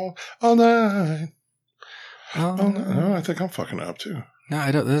long, all night. All night. Oh, I think I'm fucking up too. No,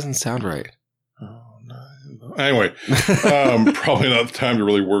 I don't. That doesn't sound right. All night long. Anyway, probably not the time to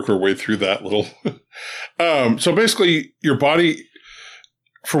really work our way through that little. So basically, your body,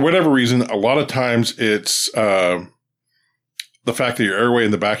 for whatever reason, a lot of times it's the fact that your airway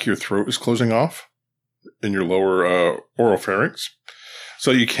in the back of your throat is closing off in your lower oropharynx.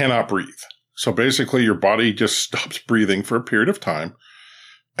 So you cannot breathe. So basically your body just stops breathing for a period of time.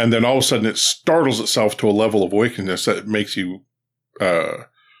 And then all of a sudden it startles itself to a level of awakeness that makes you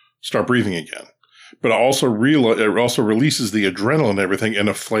start breathing again. But it also releases the adrenaline and everything in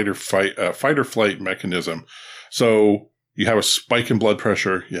a fight or flight mechanism. So you have a spike in blood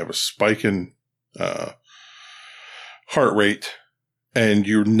pressure. You have a spike in heart rate. And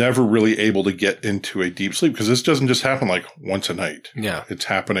you're never really able to get into a deep sleep because this doesn't just happen like once a night. Yeah. It's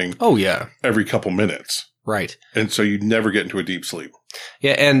happening every couple minutes. Right. And so you never get into a deep sleep.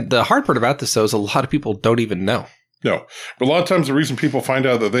 Yeah. And the hard part about this, though, is a lot of people don't even know. No. But a lot of times the reason people find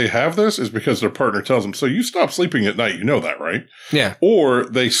out that they have this is because their partner tells them, so you stop sleeping at night. You know that, right? Yeah. Or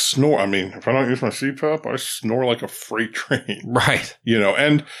they snore. I mean, if I don't use my CPAP, I snore like a freight train. Right. You know,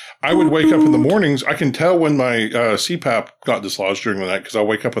 and I would wake up in the mornings. I can tell when my CPAP got dislodged during the night because I'll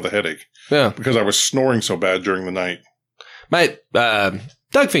wake up with a headache. Yeah. Because I was snoring so bad during the night. My, Doug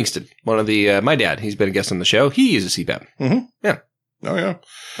Finkston, one of the, my dad, he's been a guest on the show. He uses CPAP. Mm-hmm. Yeah. Oh, yeah.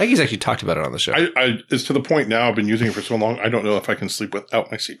 I think he's actually talked about it on the show. It's to the point now, I've been using it for so long, I don't know if I can sleep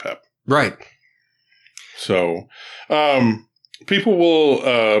without my CPAP. Right. So, people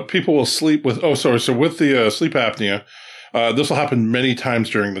will sleep with, so with the sleep apnea, this will happen many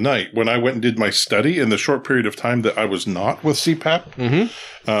times during the night. When I went and did my study in the short period of time that I was not with CPAP,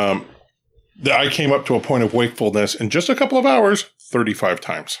 I came up to a point of wakefulness in just a couple of hours, 35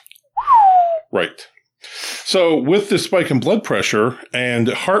 times. Right. So with this spike in blood pressure and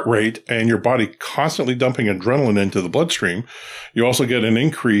heart rate and your body constantly dumping adrenaline into the bloodstream, you also get an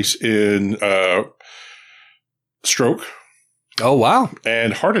increase in stroke. Oh, wow.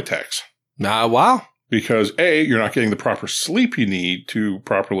 And heart attacks. Wow. Because A, you're not getting the proper sleep you need to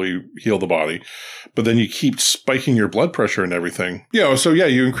properly heal the body, but then you keep spiking your blood pressure and everything.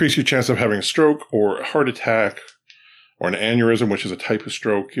 You increase your chance of having a stroke or a heart attack or an aneurysm, which is a type of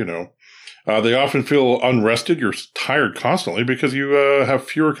stroke, They often feel unrested. You're tired constantly because you have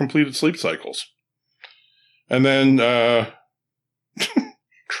fewer completed sleep cycles. And then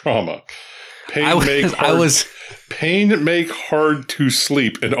trauma. Pain make hard to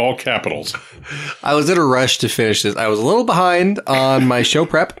sleep in all capitals. I was in a rush to finish this. I was a little behind on my show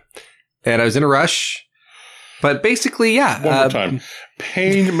prep, and I was in a rush. But basically, yeah. One more time.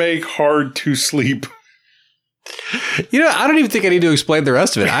 Pain make hard to sleep. I don't even think I need to explain the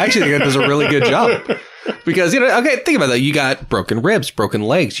rest of it. I actually think that does a really good job. Because, think about that. You got broken ribs, broken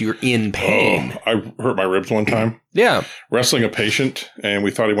legs. You're in pain. I hurt my ribs one time. Yeah. Wrestling a patient, and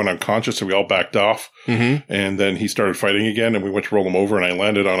we thought he went unconscious, so we all backed off. Mm-hmm. And then he started fighting again, and we went to roll him over, and I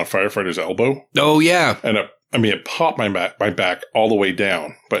landed on a firefighter's elbow. Oh, yeah. And it popped my back all the way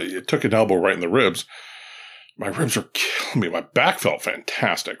down, but it took an elbow right in the ribs. My ribs were killing me. My back felt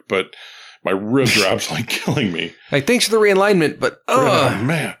fantastic, but My rib drop's like killing me. Like, thanks for the realignment, but oh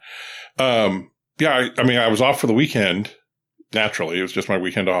man. Yeah, I mean, I was off for the weekend. Naturally, it was just my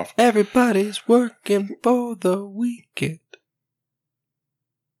weekend off. Everybody's working for the weekend.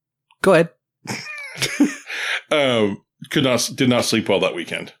 Go ahead. Did not sleep well that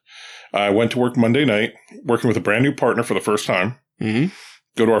weekend. I went to work Monday night, working with a brand new partner for the first time. Mm-hmm.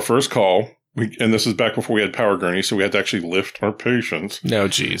 Go to our first call. And this is back before we had power gurney, so we had to actually lift our patients. No,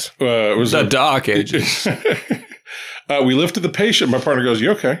 geez. It was the dark ages. We lifted the patient. My partner goes,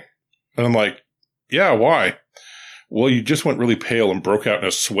 "You okay?" And I'm like, "Yeah, why?" "Well, you just went really pale and broke out in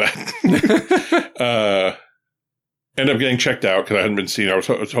a sweat." Ended up getting checked out because I hadn't been seen. I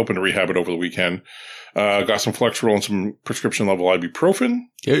was hoping to rehab it over the weekend. Got some Flexeril and some prescription level ibuprofen.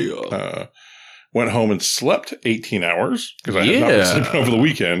 Yeah. Went home and slept 18 hours because I had not been sleeping over the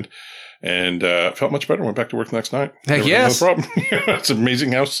weekend. And felt much better. Went back to work the next night. Heck yes. No problem. It's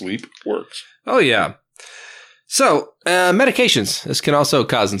amazing how sleep works. Oh, yeah. So, medications. This can also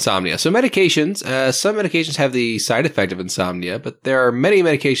cause insomnia. So, medications, some medications have the side effect of insomnia, but there are many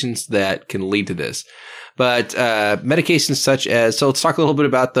medications that can lead to this. But medications such as, so let's talk a little bit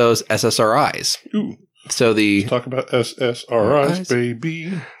about those SSRIs. Ooh. So let's talk about SSRIs,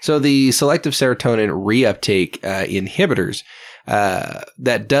 baby. So the selective serotonin reuptake inhibitors,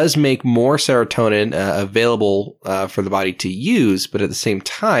 that does make more serotonin available for the body to use, but at the same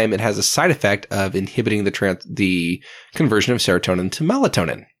time, it has a side effect of inhibiting the conversion of serotonin to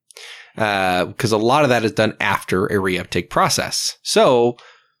melatonin, because a lot of that is done after a reuptake process. So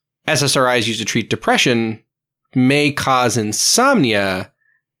SSRIs used to treat depression may cause insomnia.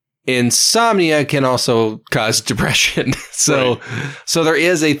 Insomnia can also cause depression. So there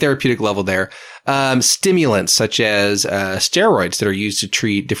is a therapeutic level there. Stimulants such as steroids that are used to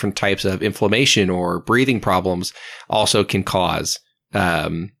treat different types of inflammation or breathing problems also can cause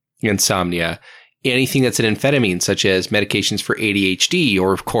insomnia. Anything that's an amphetamine, such as medications for ADHD,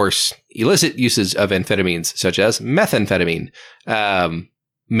 or of course, illicit uses of amphetamines, such as methamphetamine,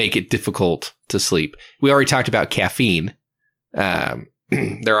 make it difficult to sleep. We already talked about caffeine.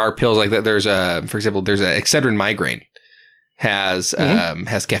 There are pills like that. There's for example, there's a Excedrin migraine has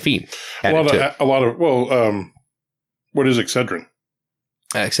caffeine. What is Excedrin?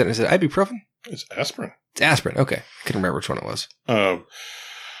 Excedrin, is it ibuprofen? It's aspirin. It's aspirin. Okay. I couldn't remember which one it was.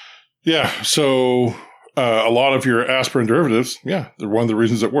 Yeah. So, a lot of your aspirin derivatives, one of the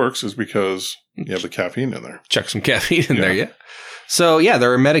reasons it works is because you have the caffeine in there. Chuck some caffeine in there. Yeah. So,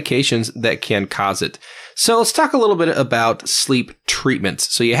 there are medications that can cause it. So let's talk a little bit about sleep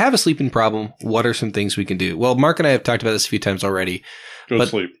treatments. So you have a sleeping problem. What are some things we can do? Well, Mark and I have talked about this a few times already. Go to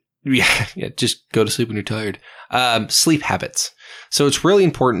sleep. Yeah, just go to sleep when you're tired. Sleep habits. So it's really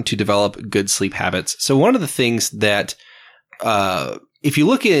important to develop good sleep habits. So one of the things that, if you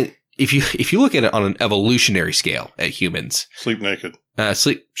look at it on an evolutionary scale at humans, sleep naked.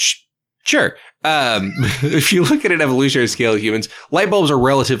 Sure. If you look at an evolutionary scale of humans, light bulbs are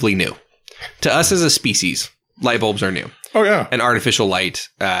relatively new. To us as a species, light bulbs are new. Oh, yeah. And artificial light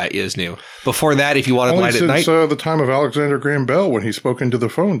is new. Before that, if you wanted light at night... Since the time of Alexander Graham Bell, when he spoke into the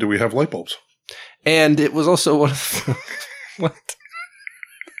phone, do we have light bulbs? And it was also one of the... What?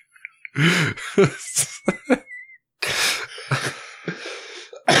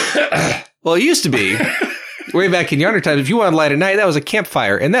 Well, it used to be... Way back in yonder times, if you wanted light at night, that was a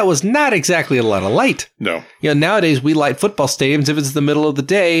campfire, and that was not exactly a lot of light. No. Nowadays we light football stadiums if it's the middle of the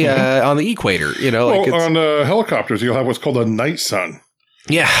day on the equator. On helicopters, you'll have what's called a night sun.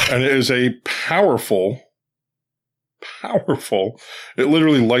 Yeah. And it is a powerful, it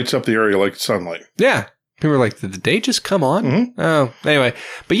literally lights up the area like sunlight. Yeah. People are like, did the day just come on? Mm-hmm. Oh, anyway.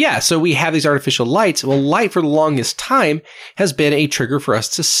 But yeah, so we have these artificial lights. Well, light for the longest time has been a trigger for us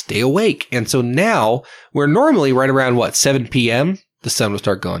to stay awake. And so now we're normally right around 7 p.m., the sun would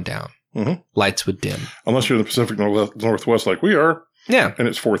start going down. Mm-hmm. Lights would dim. Unless you're in the Pacific Northwest like we are. Yeah. And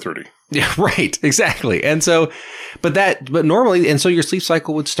it's 4:30. Yeah, right. Exactly. And so, but normally, and so your sleep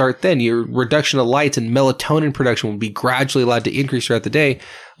cycle would start then. Your reduction of lights and melatonin production would be gradually allowed to increase throughout the day.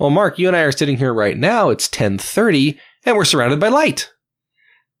 Well, Mark, you and I are sitting here right now. It's 10:30 and we're surrounded by light.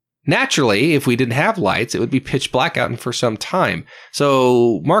 Naturally, if we didn't have lights, it would be pitch black out for some time.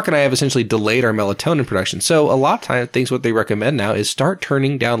 So Mark and I have essentially delayed our melatonin production. So a lot of things, what they recommend now is start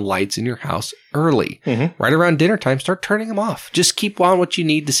turning down lights in your house early. Mm-hmm. Right around dinner time, start turning them off. Just keep on what you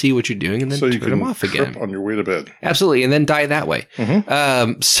need to see what you're doing and then turn them off again. On your way to bed. Absolutely. And then die that way.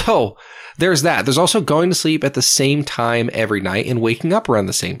 Mm-hmm. So there's that. There's also going to sleep at the same time every night and waking up around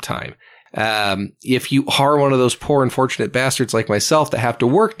the same time. If you are one of those poor unfortunate bastards like myself that have to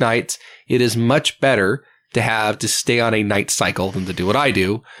work nights, it is much better to stay on a night cycle than to do what I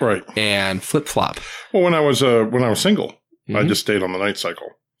do. Right. And flip-flop. Well, when I was single, I just stayed on the night cycle.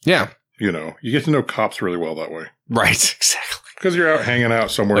 Yeah. You know, you get to know cops really well that way. Right. Exactly. Because you're out hanging out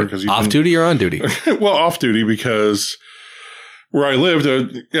somewhere. Because off duty or on duty? Well, off duty because where I lived,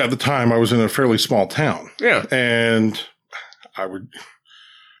 at the time, I was in a fairly small town. Yeah. And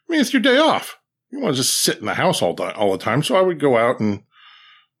it's your day off. You want to just sit in the house all the time. So I would go out and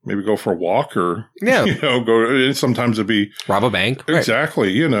maybe go for a walk or, go. Sometimes it'd be rob a bank.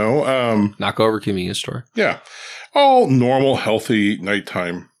 Exactly. Right. Knock over a convenience store. Yeah. All normal, healthy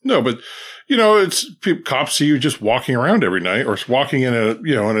nighttime. No, but cops see you just walking around every night or walking in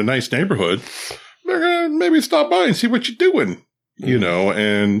a nice neighborhood. They're going to maybe stop by and see what you're doing,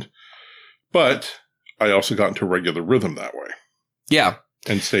 but I also got into a regular rhythm that way. Yeah.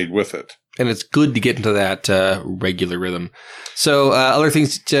 And stayed with it. And it's good to get into that regular rhythm. So other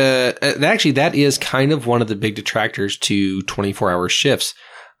things, that is kind of one of the big detractors to 24-hour shifts.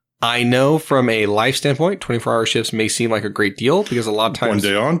 I know from a life standpoint, 24-hour shifts may seem like a great deal because a lot of times...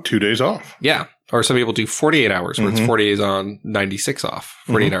 1 day on, 2 days off. Yeah. Or some people do 48 hours where it's 40 days on, 96 off.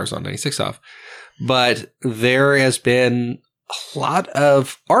 48 hours on, 96 off. But there has been a lot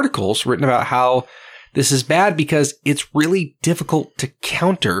of articles written about how this is bad because it's really difficult to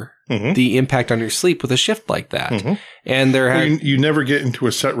counter the impact on your sleep with a shift like that. And you never get into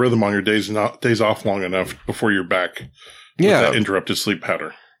a set rhythm on your days off long enough before you're back with that interrupted sleep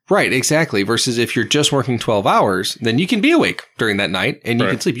pattern. Right, exactly. Versus if you're just working 12 hours, then you can be awake during that night and you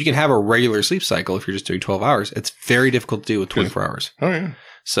can sleep. You can have a regular sleep cycle if you're just doing 12 hours. It's very difficult to do with 24 hours. Oh, yeah.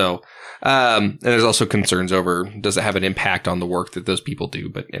 So, and there's also concerns over, does it have an impact on the work that those people do?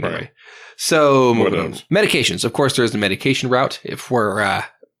 But anyway. Right. So, medications. Of course, there's the medication route. If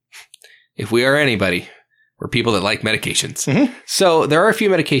we are anybody, we're people that like medications. So there are a few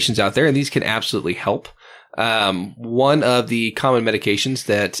medications out there and these can absolutely help. One of the common medications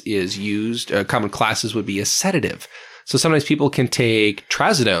that is used, common classes would be a sedative. So sometimes people can take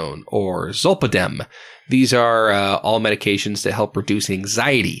trazodone or zolpidem. These are all medications that help reduce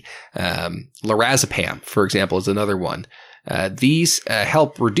anxiety. Lorazepam, for example, is another one. These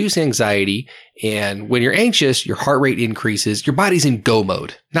help reduce anxiety. And when you're anxious, your heart rate increases. Your body's in go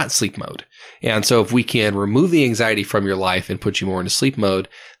mode, not sleep mode. And so if we can remove the anxiety from your life and put you more into sleep mode,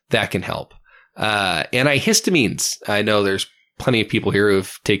 that can help. Antihistamines. I know there's plenty of people here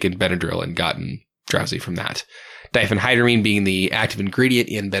who've taken Benadryl and gotten drowsy from that. Diphenhydramine being the active ingredient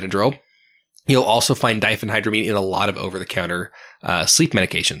in Benadryl. You'll also find diphenhydramine in a lot of over-the-counter sleep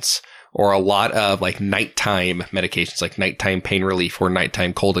medications or a lot of like nighttime medications like nighttime pain relief or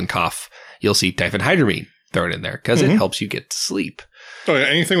nighttime cold and cough. You'll see diphenhydramine thrown in there because it helps you get to sleep. Oh, yeah.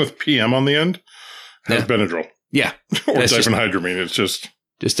 Anything with PM on the end has Benadryl. Yeah. Or diphenhydramine. It's just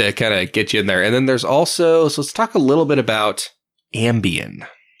to kind of get you in there. And then there's also, so let's talk a little bit about Ambien.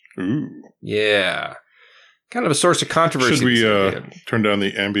 Ooh. Yeah. Kind of a source of controversy. Should we turn down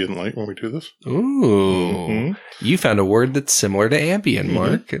the ambient light when we do this? Ooh. You found a word that's similar to Ambien,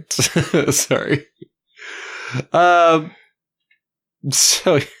 Mark. It's, sorry.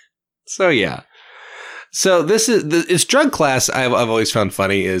 So yeah. So this drug class I've always found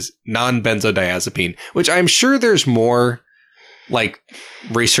funny is non-benzodiazepine, which I'm sure there's more like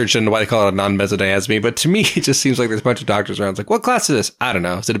research into why they call it a non-benzodiazepine, but to me it just seems like there's a bunch of doctors around. It's like, what class is this? I don't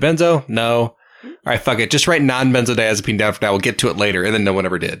know. Is it a benzo? No. All right, fuck it. Just write non-benzodiazepine down for now. We'll get to it later, and then no one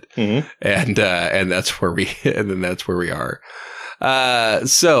ever did. And that's where we are.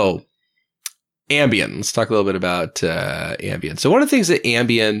 So Ambien. Let's talk a little bit about Ambien. So one of the things that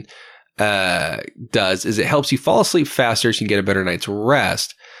Ambien does is it helps you fall asleep faster so you can get a better night's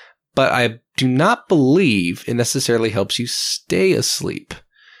rest. But I do not believe it necessarily helps you stay asleep.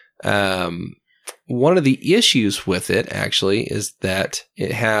 One of the issues with it, actually, is that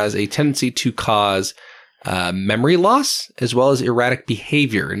it has a tendency to cause memory loss as well as erratic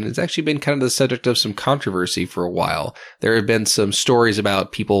behavior. And it's actually been kind of the subject of some controversy for a while. There have been some stories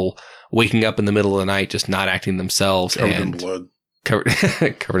about people waking up in the middle of the night just not acting themselves. Covered in blood.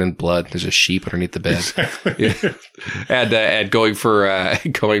 Covered in blood. There's a sheep underneath the bed. Exactly. Yeah. And going for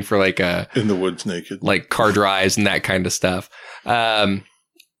like in the woods naked, like car drives and that kind of stuff.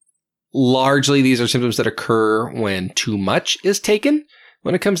 Largely, these are symptoms that occur when too much is taken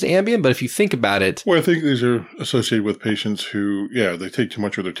when it comes to Ambien. But if you think about it, well, I think these are associated with patients who, they take too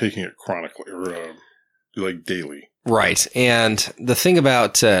much or they're taking it chronically or like daily. Right. And the thing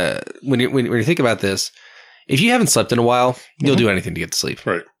about when you think about this. If you haven't slept in a while, you'll do anything to get to sleep.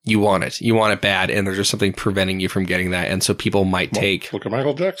 Right. You want it. You want it bad, and there's just something preventing you from getting that. And so people might take... Look at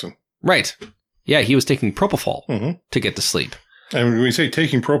Michael Jackson. Right. Yeah, he was taking propofol to get to sleep. And when we say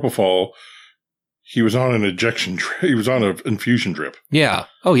taking propofol, he was on an injection drip. He was on an infusion drip. Yeah.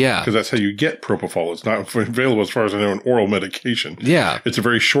 Oh, yeah. Because that's how you get propofol. It's not available, as far as I know, an oral medication. Yeah. It's a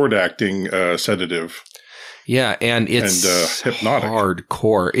very short-acting sedative. Yeah, and it's hypnotic.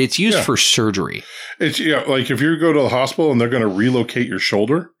 Hardcore. It's used for surgery. It's like if you go to the hospital and they're going to relocate your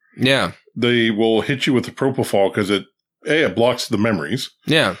shoulder, they will hit you with the propofol because it blocks the memories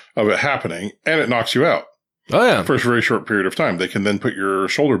of it happening, and it knocks you out. Oh, yeah. For a very short period of time. They can then put your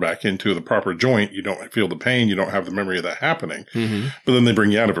shoulder back into the proper joint. You don't feel the pain. You don't have the memory of that happening. Mm-hmm. But then they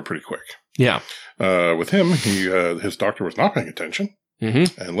bring you out of it pretty quick. Yeah. With him, his doctor was not paying attention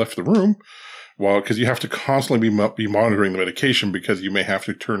and left the room. Well, because you have to constantly be monitoring the medication because you may have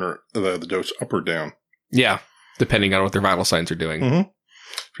to turn the dose up or down. Yeah, depending on what their vital signs are doing. Mm-hmm.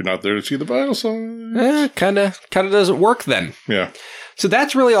 If you're not there to see the vital signs. Kind of doesn't work then. Yeah. So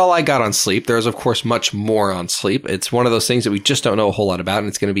that's really all I got on sleep. There's, of course, much more on sleep. It's one of those things that we just don't know a whole lot about, and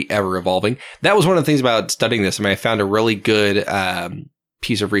it's going to be ever evolving. That was one of the things about studying this. I mean, I found a really good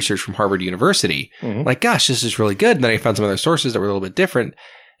piece of research from Harvard University. Mm-hmm. Like, gosh, this is really good. And then I found some other sources that were a little bit different.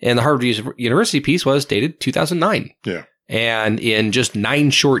 And the Harvard University piece was dated 2009. Yeah. And in just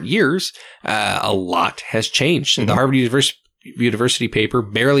 9 short years, a lot has changed. Mm-hmm. The Harvard University paper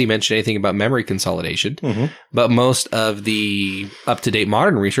barely mentioned anything about memory consolidation, but most of the up-to-date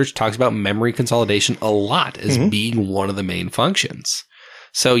modern research talks about memory consolidation a lot as being one of the main functions.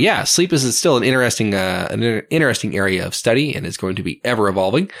 So yeah, sleep is still an interesting area of study and is going to be ever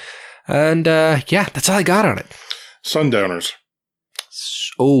evolving. And yeah, that's all I got on it. Sundowners.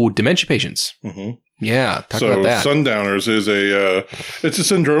 Oh, dementia patients. Mm-hmm. Yeah, talk about that. So sundowners is it's a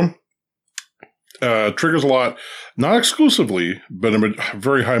syndrome. Triggers a lot, not exclusively, but a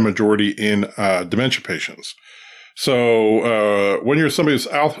very high majority in dementia patients. So when you're somebody with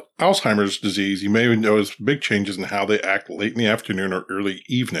Alzheimer's disease, you may notice big changes in how they act late in the afternoon or early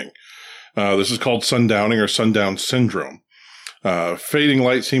evening. This is called sundowning or sundown syndrome. Fading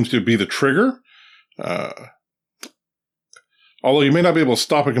light seems to be the trigger. Although you may not be able to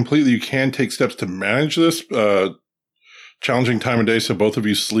stop it completely, you can take steps to manage this challenging time of day so both of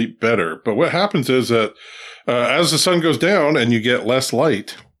you sleep better. But what happens is that as the sun goes down and you get less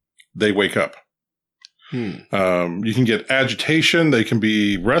light, they wake up. You can get agitation. They can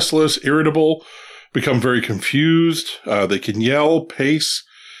be restless, irritable, become very confused. They can yell, pace,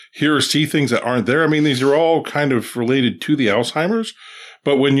 hear or see things that aren't there. I mean, these are all kind of related to the Alzheimer's.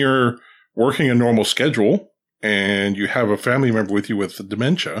 But when you're working a normal schedule and you have a family member with you with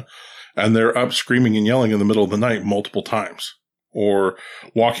dementia, and they're up screaming and yelling in the middle of the night multiple times, or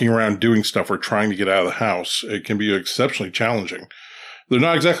walking around doing stuff or trying to get out of the house, it can be exceptionally challenging. They're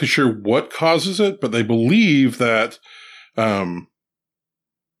not exactly sure what causes it, but they believe that that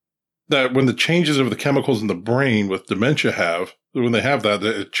when the changes of the chemicals in the brain with dementia when they have that,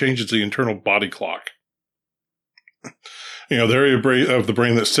 it changes the internal body clock. The area of the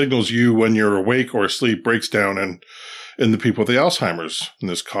brain that signals you when you're awake or asleep breaks down in the people with the Alzheimer's. And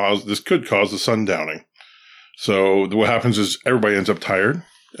this could cause the sundowning. So what happens is everybody ends up tired.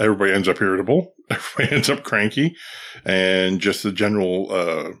 Everybody ends up irritable. Everybody ends up cranky. And just the general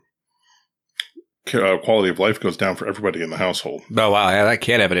quality of life goes down for everybody in the household. Oh, wow. Yeah, that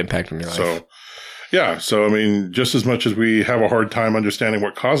can have an impact on your life. So, I mean, just as much as we have a hard time understanding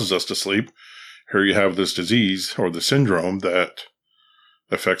what causes us to sleep, here you have this disease or the syndrome that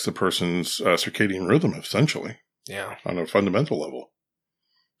affects the person's circadian rhythm, essentially. Yeah. On a fundamental level.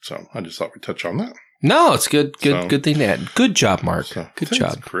 So I just thought we'd touch on that. No, it's good thing to add. Good job, Mark. Good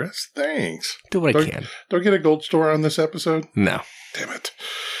job, Chris. Thanks. Do what I can. Do I get a gold star on this episode? No. Damn it.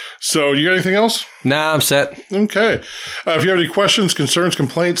 So, you got anything else? Nah, I'm set. Okay. If you have any questions, concerns,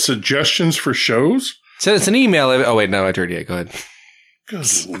 complaints, suggestions for shows, send us an email. Oh, wait, no, I turned it. Go ahead. Good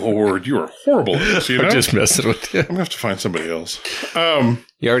Lord, you are horrible at this. I'm just messing with you. I'm going to have to find somebody else.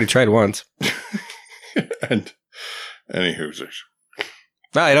 You already tried once. And any hoosers.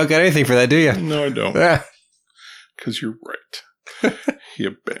 No, you don't get anything for that, do you? No, I don't. Because you're right. He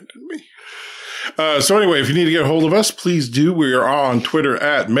abandoned me. So anyway, if you need to get a hold of us, please do. We are on Twitter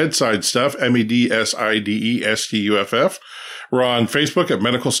at MedsideStuff, MedsideStuff. We're on Facebook at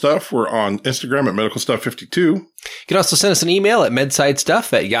Medical Stuff. We're on Instagram at MedicalStuff52. You can also send us an email at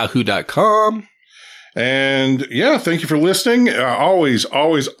medsidestuff@yahoo.com. And yeah, thank you for listening. Always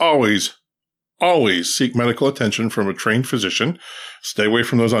seek medical attention from a trained physician. Stay away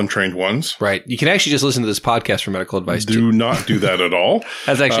from those untrained ones. Right. You can actually just listen to this podcast for medical advice. Do not do that at all.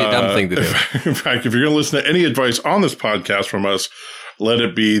 That's actually a dumb thing to do. In fact, if you're going to listen to any advice on this podcast from us, let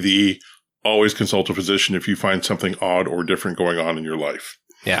it be the always consult a physician if you find something odd or different going on in your life.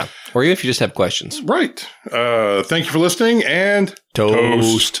 Yeah. Or even if you just have questions. Right. Thank you for listening, and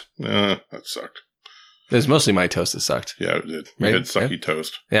toast. That sucked. It was mostly my toast that sucked. Yeah, it did. We Ready? had sucky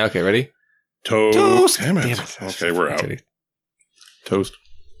toast. Yeah, okay, ready? Toast. Damn it. Okay, we're out. Toast.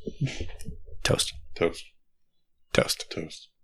 Toast. Toast. Toast. Toast.